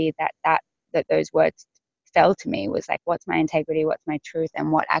reality that those words fell to me was like, what's my integrity, what's my truth,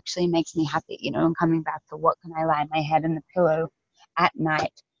 and what actually makes me happy, you know, and coming back to what can I lie my head in the pillow at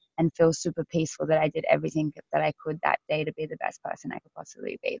night and feel super peaceful that I did everything that I could that day to be the best person I could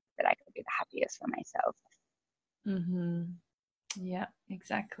possibly be, that I could be the happiest for myself. Yeah,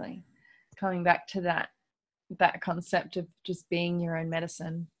 exactly. Coming back to that concept of just being your own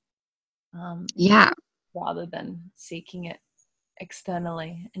medicine, rather than seeking it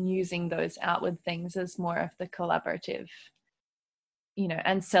externally, and using those outward things as more of the collaborative, you know,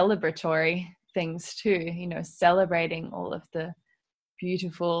 and celebratory things too, you know, celebrating all of the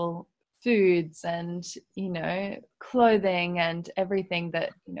beautiful foods and, you know, clothing and everything that,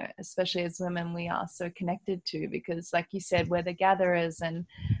 you know, especially as women, we are so connected to, because like you said, we're the gatherers and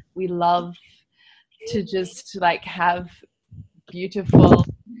we love to just like have beautiful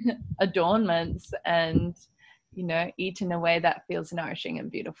adornments and, you know, eat in a way that feels nourishing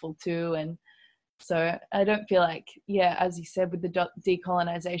and beautiful too. And so I don't feel like, yeah, as you said, with the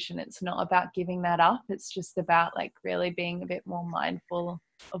decolonization, it's not about giving that up. It's just about like really being a bit more mindful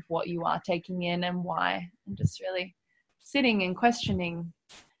of what you are taking in and why, and just really sitting and questioning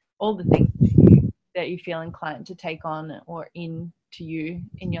all the things that you feel inclined to take on or into you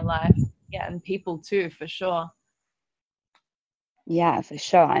in your life. Yeah, and people too, for sure. Yeah, for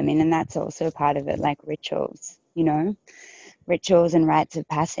sure. I mean, and that's also part of it, like rituals, you know, rituals and rites of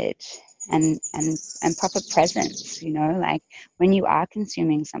passage and proper presence, you know, like when you are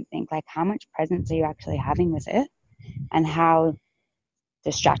consuming something, like how much presence are you actually having with it, and how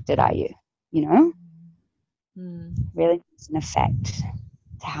distracted are you, you know? Really makes an effect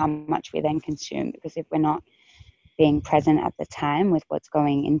to how much we then consume, because if we're not being present at the time with what's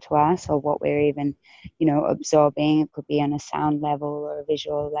going into us or what we're even, you know, absorbing, it could be on a sound level or a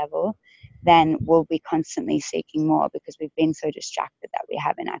visual level, then we'll be constantly seeking more because we've been so distracted that we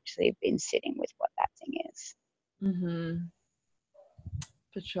haven't actually been sitting with what that thing is.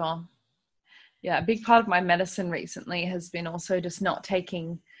 For sure. Yeah, a big part of my medicine recently has been also just not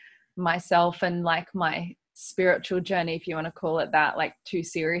taking myself and like my spiritual journey, if you want to call it that, like too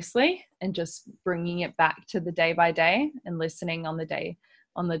seriously, and just bringing it back to the day by day and listening on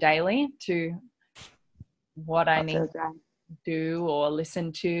the daily to what I need to do or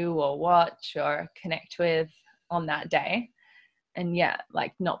listen to or watch or connect with on that day. And yeah,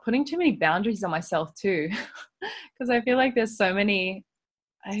 like not putting too many boundaries on myself too, because I feel like there's so many,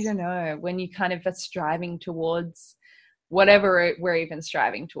 I don't know, when you kind of are striving towards whatever we're even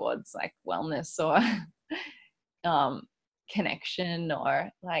striving towards, like wellness or connection or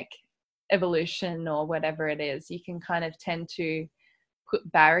like evolution or whatever it is, you can kind of tend to put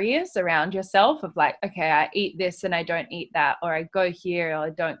barriers around yourself of like, okay, I eat this and I don't eat that, or I go here or I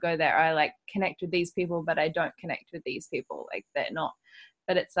don't go there, or I like connect with these people but I don't connect with these people, like they're not.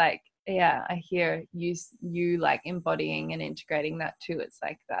 But it's like, yeah, I hear you like embodying and integrating that too. It's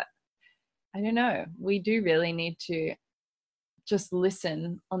like that, I don't know, we do really need to just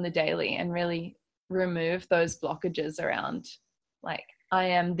listen on the daily and really remove those blockages around, like, I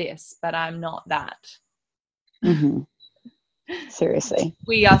am this, but I'm not that. Mm-hmm. Seriously.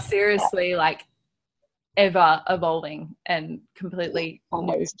 We are seriously like ever evolving and completely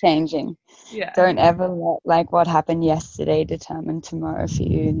Always new. changing. Yeah. Don't ever let like what happened yesterday determine tomorrow for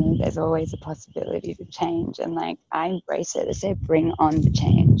you. You know, there's always a possibility to change, and like I embrace it. I say bring on the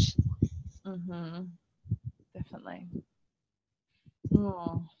change. Mm-hmm. Definitely.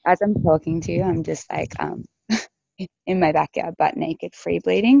 Oh. As I'm talking to you, I'm just like in my backyard, butt naked, free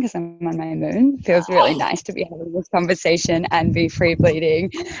bleeding because I'm on my moon. It feels really nice to be having this conversation and be free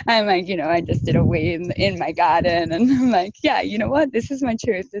bleeding. I'm like, you know, I just did a wee in my garden, and I'm like, yeah, you know what? This is my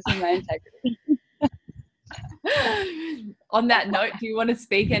truth. This is my integrity. On that note, do you want to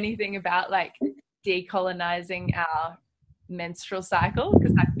speak anything about like decolonizing our menstrual cycle?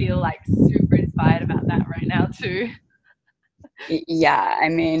 Because I feel like super inspired about that right now too. Yeah, I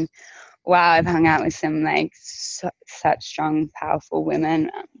mean, wow, I've hung out with some like such strong, powerful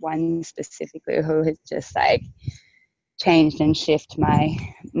women. One specifically who has just like changed and shifted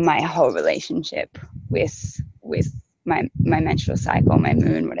my whole relationship with my menstrual cycle, my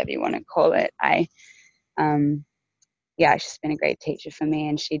moon, whatever you want to call it. Yeah, she's been a great teacher for me,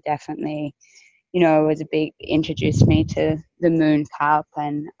 and she definitely, you know, was a big introduced me to the moon cup,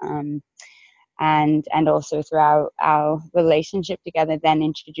 and also through our relationship together, then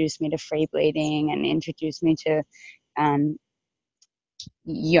introduced me to free bleeding and introduced me to um,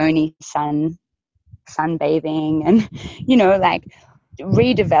 yoni sunbathing, and you know, like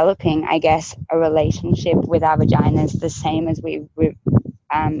redeveloping, I guess, a relationship with our vaginas the same as we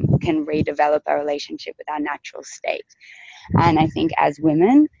can redevelop a relationship with our natural state. And I think as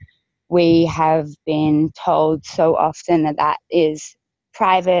women, we have been told so often that that is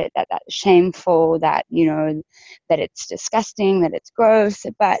private, that that's shameful, that, you know, that it's disgusting, that it's gross,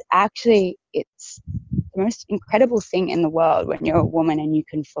 but actually it's the most incredible thing in the world when you're a woman and you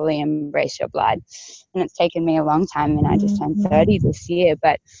can fully embrace your blood. And it's taken me a long time, and I just turned 30 this year,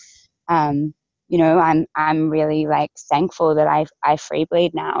 but you know, I'm really like thankful that I free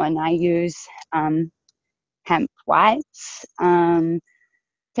bleed now, and I use hemp whites,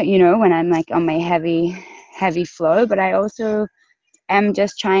 so, you know, when I'm like on my heavy flow. But I also am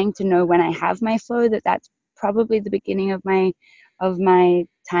just trying to know when I have my flow, that's probably the beginning of my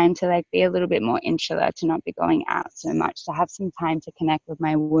time to like be a little bit more insular, to not be going out so much, to have some time to connect with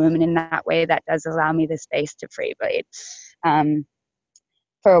my womb. And in that way, that does allow me the space to free bleed.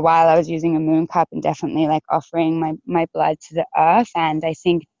 For a while I was using a moon cup and definitely like offering my blood to the earth. And I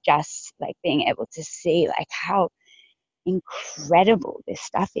think just like being able to see like how incredible this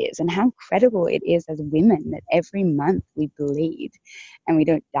stuff is, and how incredible it is as women that every month we bleed and we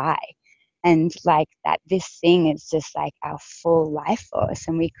don't die, and like that this thing is just like our full life force,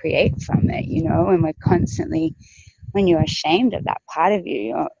 and we create from it, you know. And we're constantly, when you're ashamed of that part of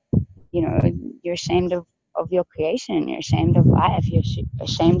you, you know, you're ashamed of your creation, you're ashamed of life, you're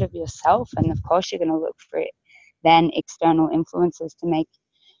ashamed of yourself, and of course you're going to look for it then external influences to make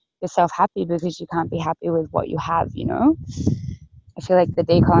yourself happy, because you can't be happy with what you have, you know. I feel like the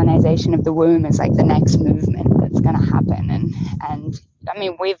decolonization of the womb is like the next movement that's going to happen, and I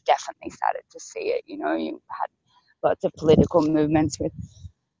mean, we've definitely started to see it, you know. You've had lots of political movements with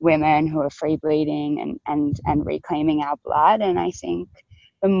women who are free bleeding and reclaiming our blood, and I think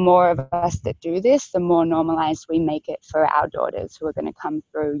the more of us that do this, the more normalized we make it for our daughters who are going to come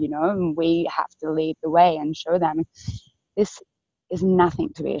through, you know. And we have to lead the way and show them this is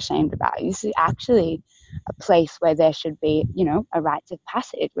nothing to be ashamed about. This is actually a place where there should be, you know, a rites of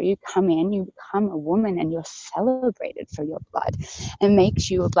passage where you come in, you become a woman, and you're celebrated for your blood, and makes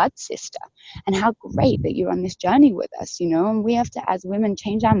you a blood sister. And how great that you're on this journey with us, you know. And we have to, as women,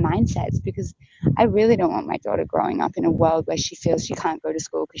 change our mindsets, because I really don't want my daughter growing up in a world where she feels she can't go to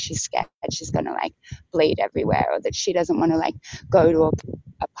school because she's scared she's going to like bleed everywhere, or that she doesn't want to like go to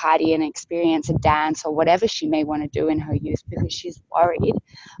a party and experience a dance or whatever she may want to do in her youth, because she's worried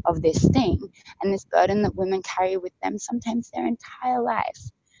of this thing and this burden that women carry with them sometimes their entire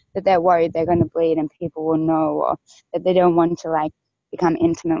lives, that they're worried they're going to bleed and people will know, or that they don't want to like become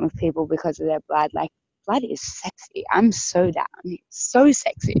intimate with people because of their blood. Like, blood is sexy. I'm so down. It's so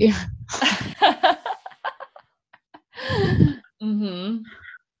sexy. Mm-hmm.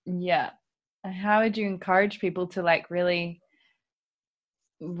 Yeah. How would you encourage people to like really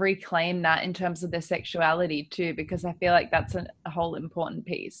reclaim that in terms of their sexuality too? Because I feel like that's a whole important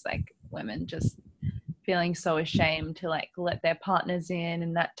piece, like women just feeling so ashamed to like let their partners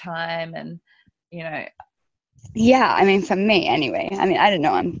in that time, and you know. Yeah, I mean, for me anyway, I mean, I don't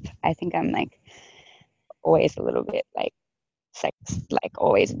know, I think I'm like always a little bit like sex, like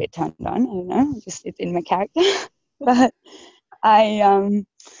always a bit turned on. I don't know, just it's in my character. But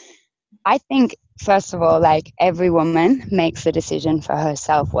I think, first of all, like every woman makes the decision for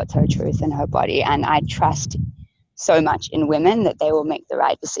herself what's her truth in her body. And I trust so much in women that they will make the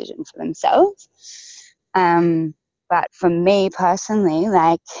right decision for themselves. But for me personally,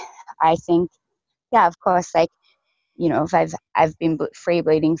 like, I think, yeah, of course, like, you know, if I've been free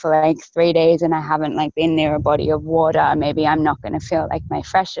bleeding for like 3 days and I haven't like been near a body of water, maybe I'm not going to feel like my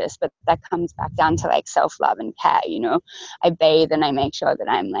freshest. But that comes back down to like self-love and care, you know. I bathe and I make sure that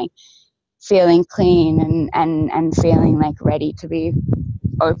I'm like feeling clean and feeling like ready to be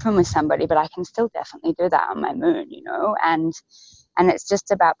open with somebody, but I can still definitely do that on my moon, you know. And it's just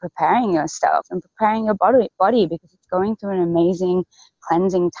about preparing yourself and preparing your body because it's going through an amazing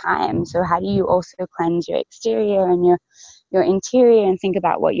cleansing time. So how do you also cleanse your exterior and your interior, and think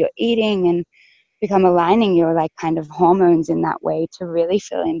about what you're eating and become aligning your like kind of hormones in that way to really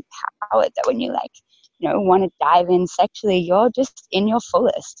feel empowered, that when you like, you know, want to dive in sexually, you're just in your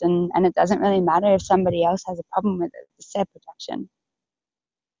fullest, and it doesn't really matter if somebody else has a problem with it. It's their protection.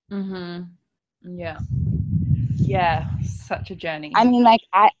 Yeah, such a journey. I mean, like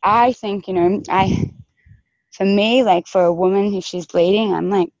I think, you know, for me, like for a woman, if she's bleeding, I'm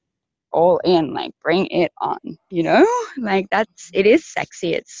like all in, like bring it on, you know. Like it is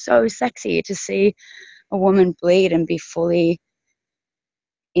sexy. It's so sexy to see a woman bleed and be fully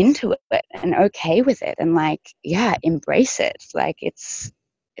into it and okay with it, and like, yeah, embrace it. Like it's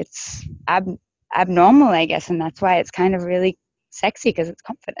abnormal, I guess, and that's why it's kind of really sexy, because it's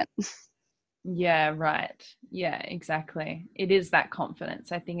confident. Yeah, right. Yeah, exactly. It is that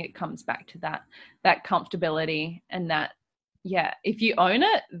confidence. I think it comes back to that comfortability, and that, yeah, if you own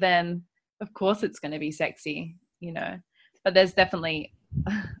it, then of course it's going to be sexy, you know. But there's definitely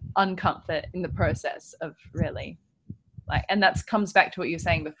uncomfort in the process of really, like, and that comes back to what you were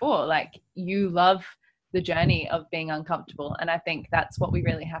saying before, like you love the journey of being uncomfortable, and I think that's what we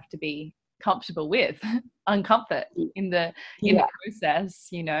really have to be comfortable with, uncomfort in the process,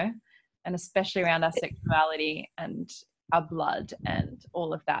 you know, and especially around our sexuality and our blood and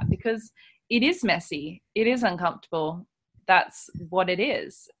all of that, because it is messy, it is uncomfortable, that's what it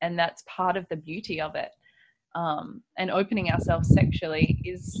is, and that's part of the beauty of it. And opening ourselves sexually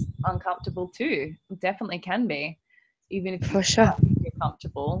is uncomfortable too, it definitely can be, even if For sure. you're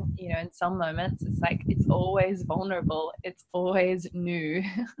comfortable, you know. In some moments it's like it's always vulnerable, it's always new.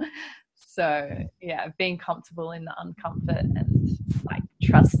 So yeah, being comfortable in the uncomfort and like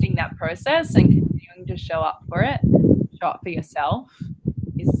trusting that process and continuing to show up for it, show up for yourself,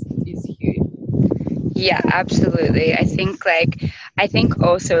 is huge. Yeah, absolutely. I think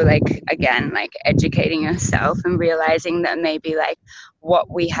also, like, again, like educating yourself and realizing that maybe like what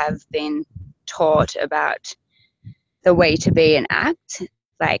we have been taught about the way to be and act,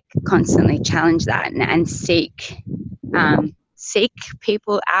 like constantly challenge that, and seek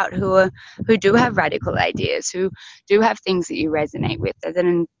people out who do have radical ideas, who do have things that you resonate with. There's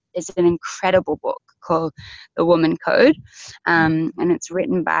an incredible book called The Woman Code, and it's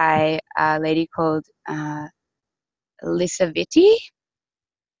written by a lady called Lisa Vitti.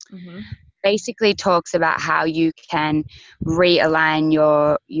 Basically talks about how you can realign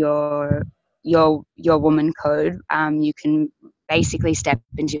your woman code. You can basically step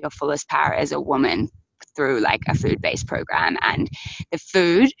into your fullest power as a woman through like a food-based program, and the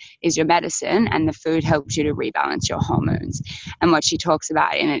food is your medicine, and the food helps you to rebalance your hormones. And what she talks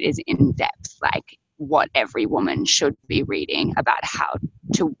about in it is in depth, like what every woman should be reading about how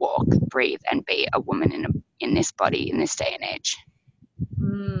to walk, breathe, and be a woman in this body in this day and age.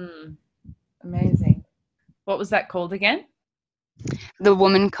 Amazing. What was that called again? The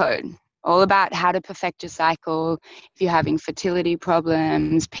Woman Code. All about how to perfect your cycle if you're having fertility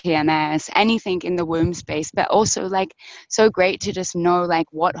problems, PMS, anything in the womb space, but also like so great to just know like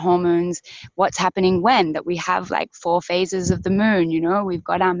what hormones, what's happening when, that we have like 4 phases of the moon, you know, we've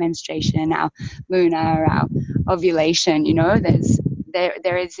got our menstruation, our lunar, our ovulation, you know,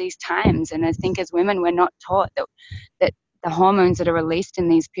 there is these times. And I think as women, we're not taught that the hormones that are released in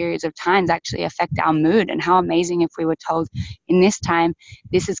these periods of times actually affect our mood. And how amazing if we were told in this time,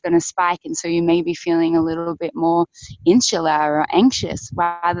 this is going to spike. And so you may be feeling a little bit more insular or anxious,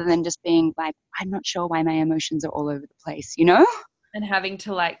 rather than just being like, I'm not sure why my emotions are all over the place, you know? And having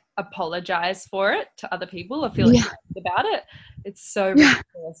to like apologize for it to other people or feel ashamed about it. It's so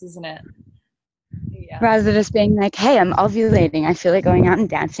ridiculous, isn't it? Yeah. Rather than just being like, hey, I'm ovulating, I feel like going out and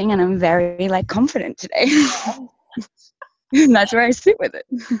dancing, and I'm very like confident today. And that's where I sit with it.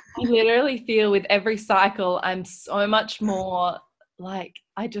 I literally feel with every cycle I'm so much more like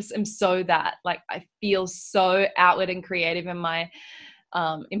I just am so that, like I feel so outward and creative in my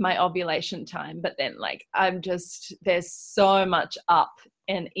ovulation time, but then like I'm just, there's so much up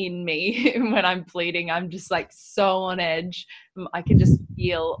and in me when I'm bleeding. I'm just like so on edge. I can just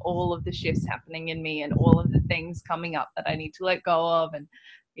feel all of the shifts happening in me and all of the things coming up that I need to let go of. And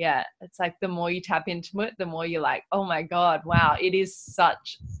yeah, it's like the more you tap into it, the more you're like, oh my God, wow, it is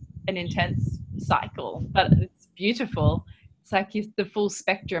such an intense cycle, but it's beautiful. It's like the full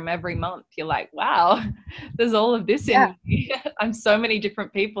spectrum every month. You're like, wow, there's all of this in me. I'm so many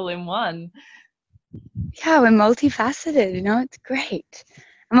different people in one. Yeah, we're multifaceted, you know, it's great.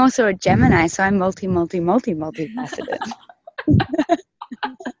 I'm also a Gemini, so I'm multifaceted.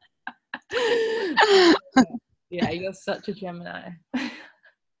 Yeah, you're such a Gemini.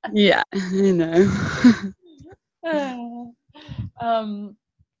 Yeah, I know.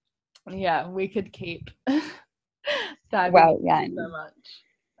 Yeah, we could keep diving well, into yeah, so much.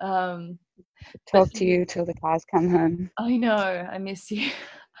 talk to you till the cars come home. I know, I miss you.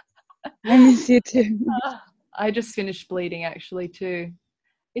 I miss you too. I just finished bleeding actually too.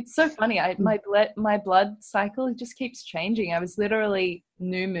 It's so funny. My blood cycle, it just keeps changing. I was literally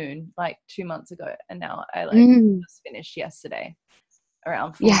new moon like 2 months ago, and now I just finished yesterday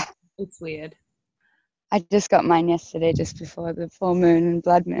around full moon. It's weird. I just got mine yesterday, just before the full moon and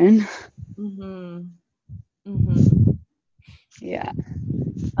blood moon. Yeah.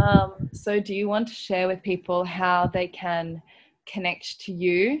 So do you want to share with people how they can connect to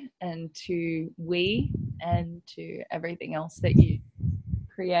you and to we and to everything else that you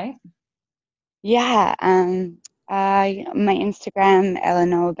create? Yeah. My Instagram,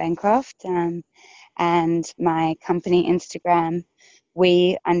 Eleanor Bancroft, and my company Instagram,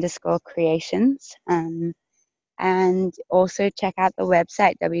 we_creations. And also check out the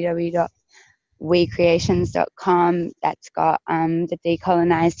website, www.wecreations.com. That's got the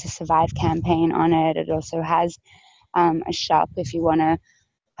Decolonize to Survive campaign on it. It also has a shop if you want to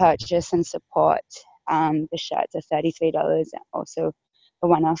purchase and support. The shirts are $33. Also, the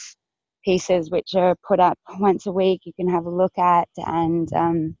one-off pieces which are put up once a week you can have a look at. And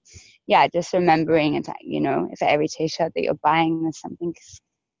yeah, just remembering it, you know, if every t-shirt that you're buying is something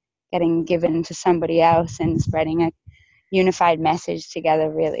getting given to somebody else and spreading a unified message together,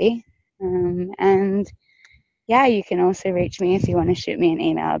 really. And yeah, you can also reach me if you want to shoot me an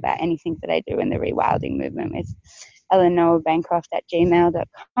email about anything that I do in the rewilding movement with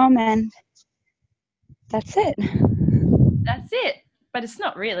eleanorbancroft@gmail.com. And that's it. That's it. But it's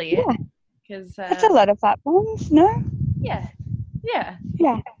not really it. Because that's a lot of platforms, no? Yeah. Yeah.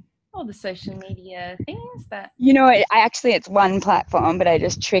 All the social media things that... You know, it's one platform, but I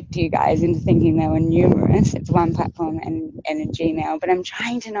just tricked you guys into thinking there were numerous. It's one platform and a Gmail, but I'm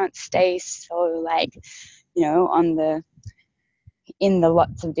trying to not stay so, like, you know, in the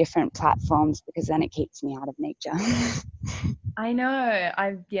lots of different platforms, because then it keeps me out of nature. I know.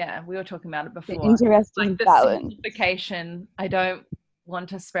 We were talking about it before. The interesting like the balance. simplification. I don't want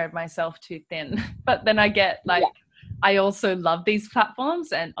to spread myself too thin, but then I get like, I also love these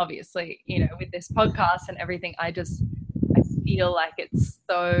platforms, and obviously, you know, with this podcast and everything, I feel like it's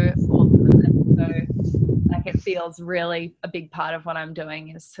so awesome, and so like it feels really a big part of what I'm doing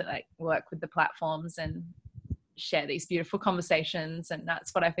is to like work with the platforms and share these beautiful conversations, and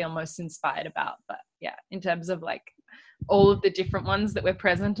that's what I feel most inspired about. But yeah, in terms of like all of the different ones that we're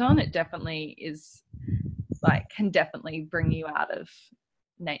present on, it definitely is like, can definitely bring you out of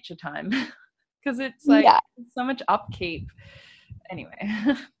nature time. Because it's like so much upkeep. Anyway.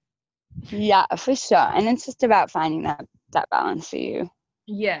 Yeah, for sure. And it's just about finding that balance for you.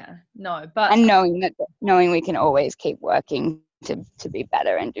 Yeah, no, but... And knowing we can always keep working to be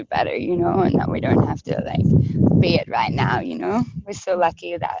better and do better, you know, and that we don't have to like be it right now, you know. We're so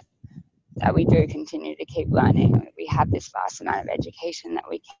lucky that we do continue to keep learning. We have this vast amount of education that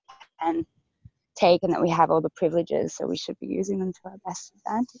we can take, and that we have all the privileges, so we should be using them to our best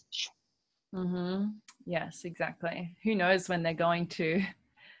advantage. Yes, exactly. Who knows when they're going to,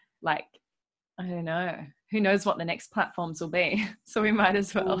 like, I don't know, who knows what the next platforms will be. So we might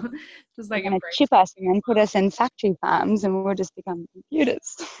as well just like chip us and then put us in factory farms and we'll just become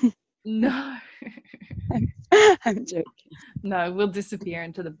computers. No. I'm joking. No, we'll disappear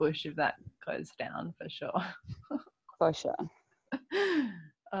into the bush if that goes down, for sure. For sure.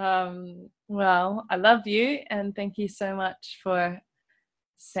 Well, I love you, and thank you so much for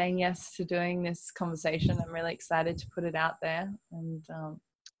saying yes to doing this conversation. I'm really excited to put it out there and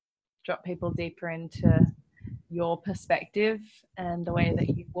drop people deeper into your perspective and the way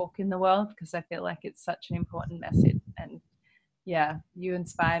that you walk in the world, because I feel like it's such an important message. And yeah, you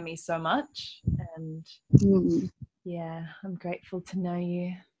inspire me so much, and Yeah, I'm grateful to know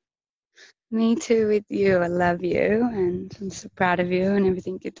you. Me too with you. I love you and I'm so proud of you and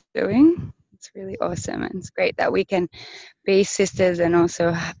everything you're doing. It's really awesome. And it's great that we can be sisters and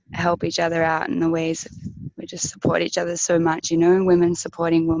also help each other out in the ways we just support each other so much, women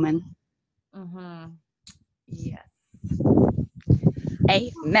supporting women. Mm-hmm. Yes.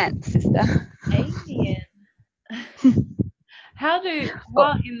 Amen, sister. Amen. How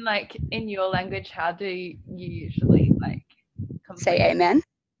Oh, in your language, how do you usually say complete? amen.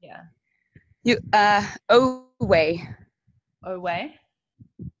 Yeah. You oh way. Oh, way?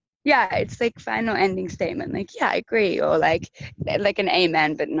 Yeah, it's like final ending statement. Like, yeah, I agree. Or like an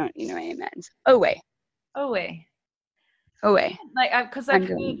amen, but not, amens. Oh way. Oh, way. Oh way. Because I've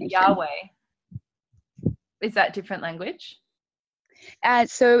heard Undulation. Yahweh. Is that different language?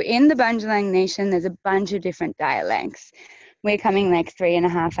 So in the Bundjalung Nation, there's a bunch of different dialects. We're coming like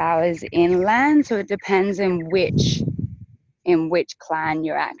 3.5 hours inland, so it depends in which clan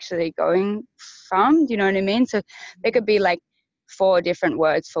you're actually going from. Do you know what I mean? So there could be like 4 different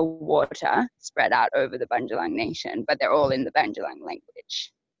words for water spread out over the Bundjalung Nation, but they're all in the Bundjalung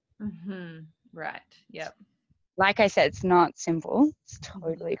language. Mm-hmm. Right. Yep. Like I said, it's not simple. It's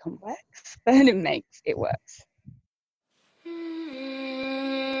totally complex, but it works.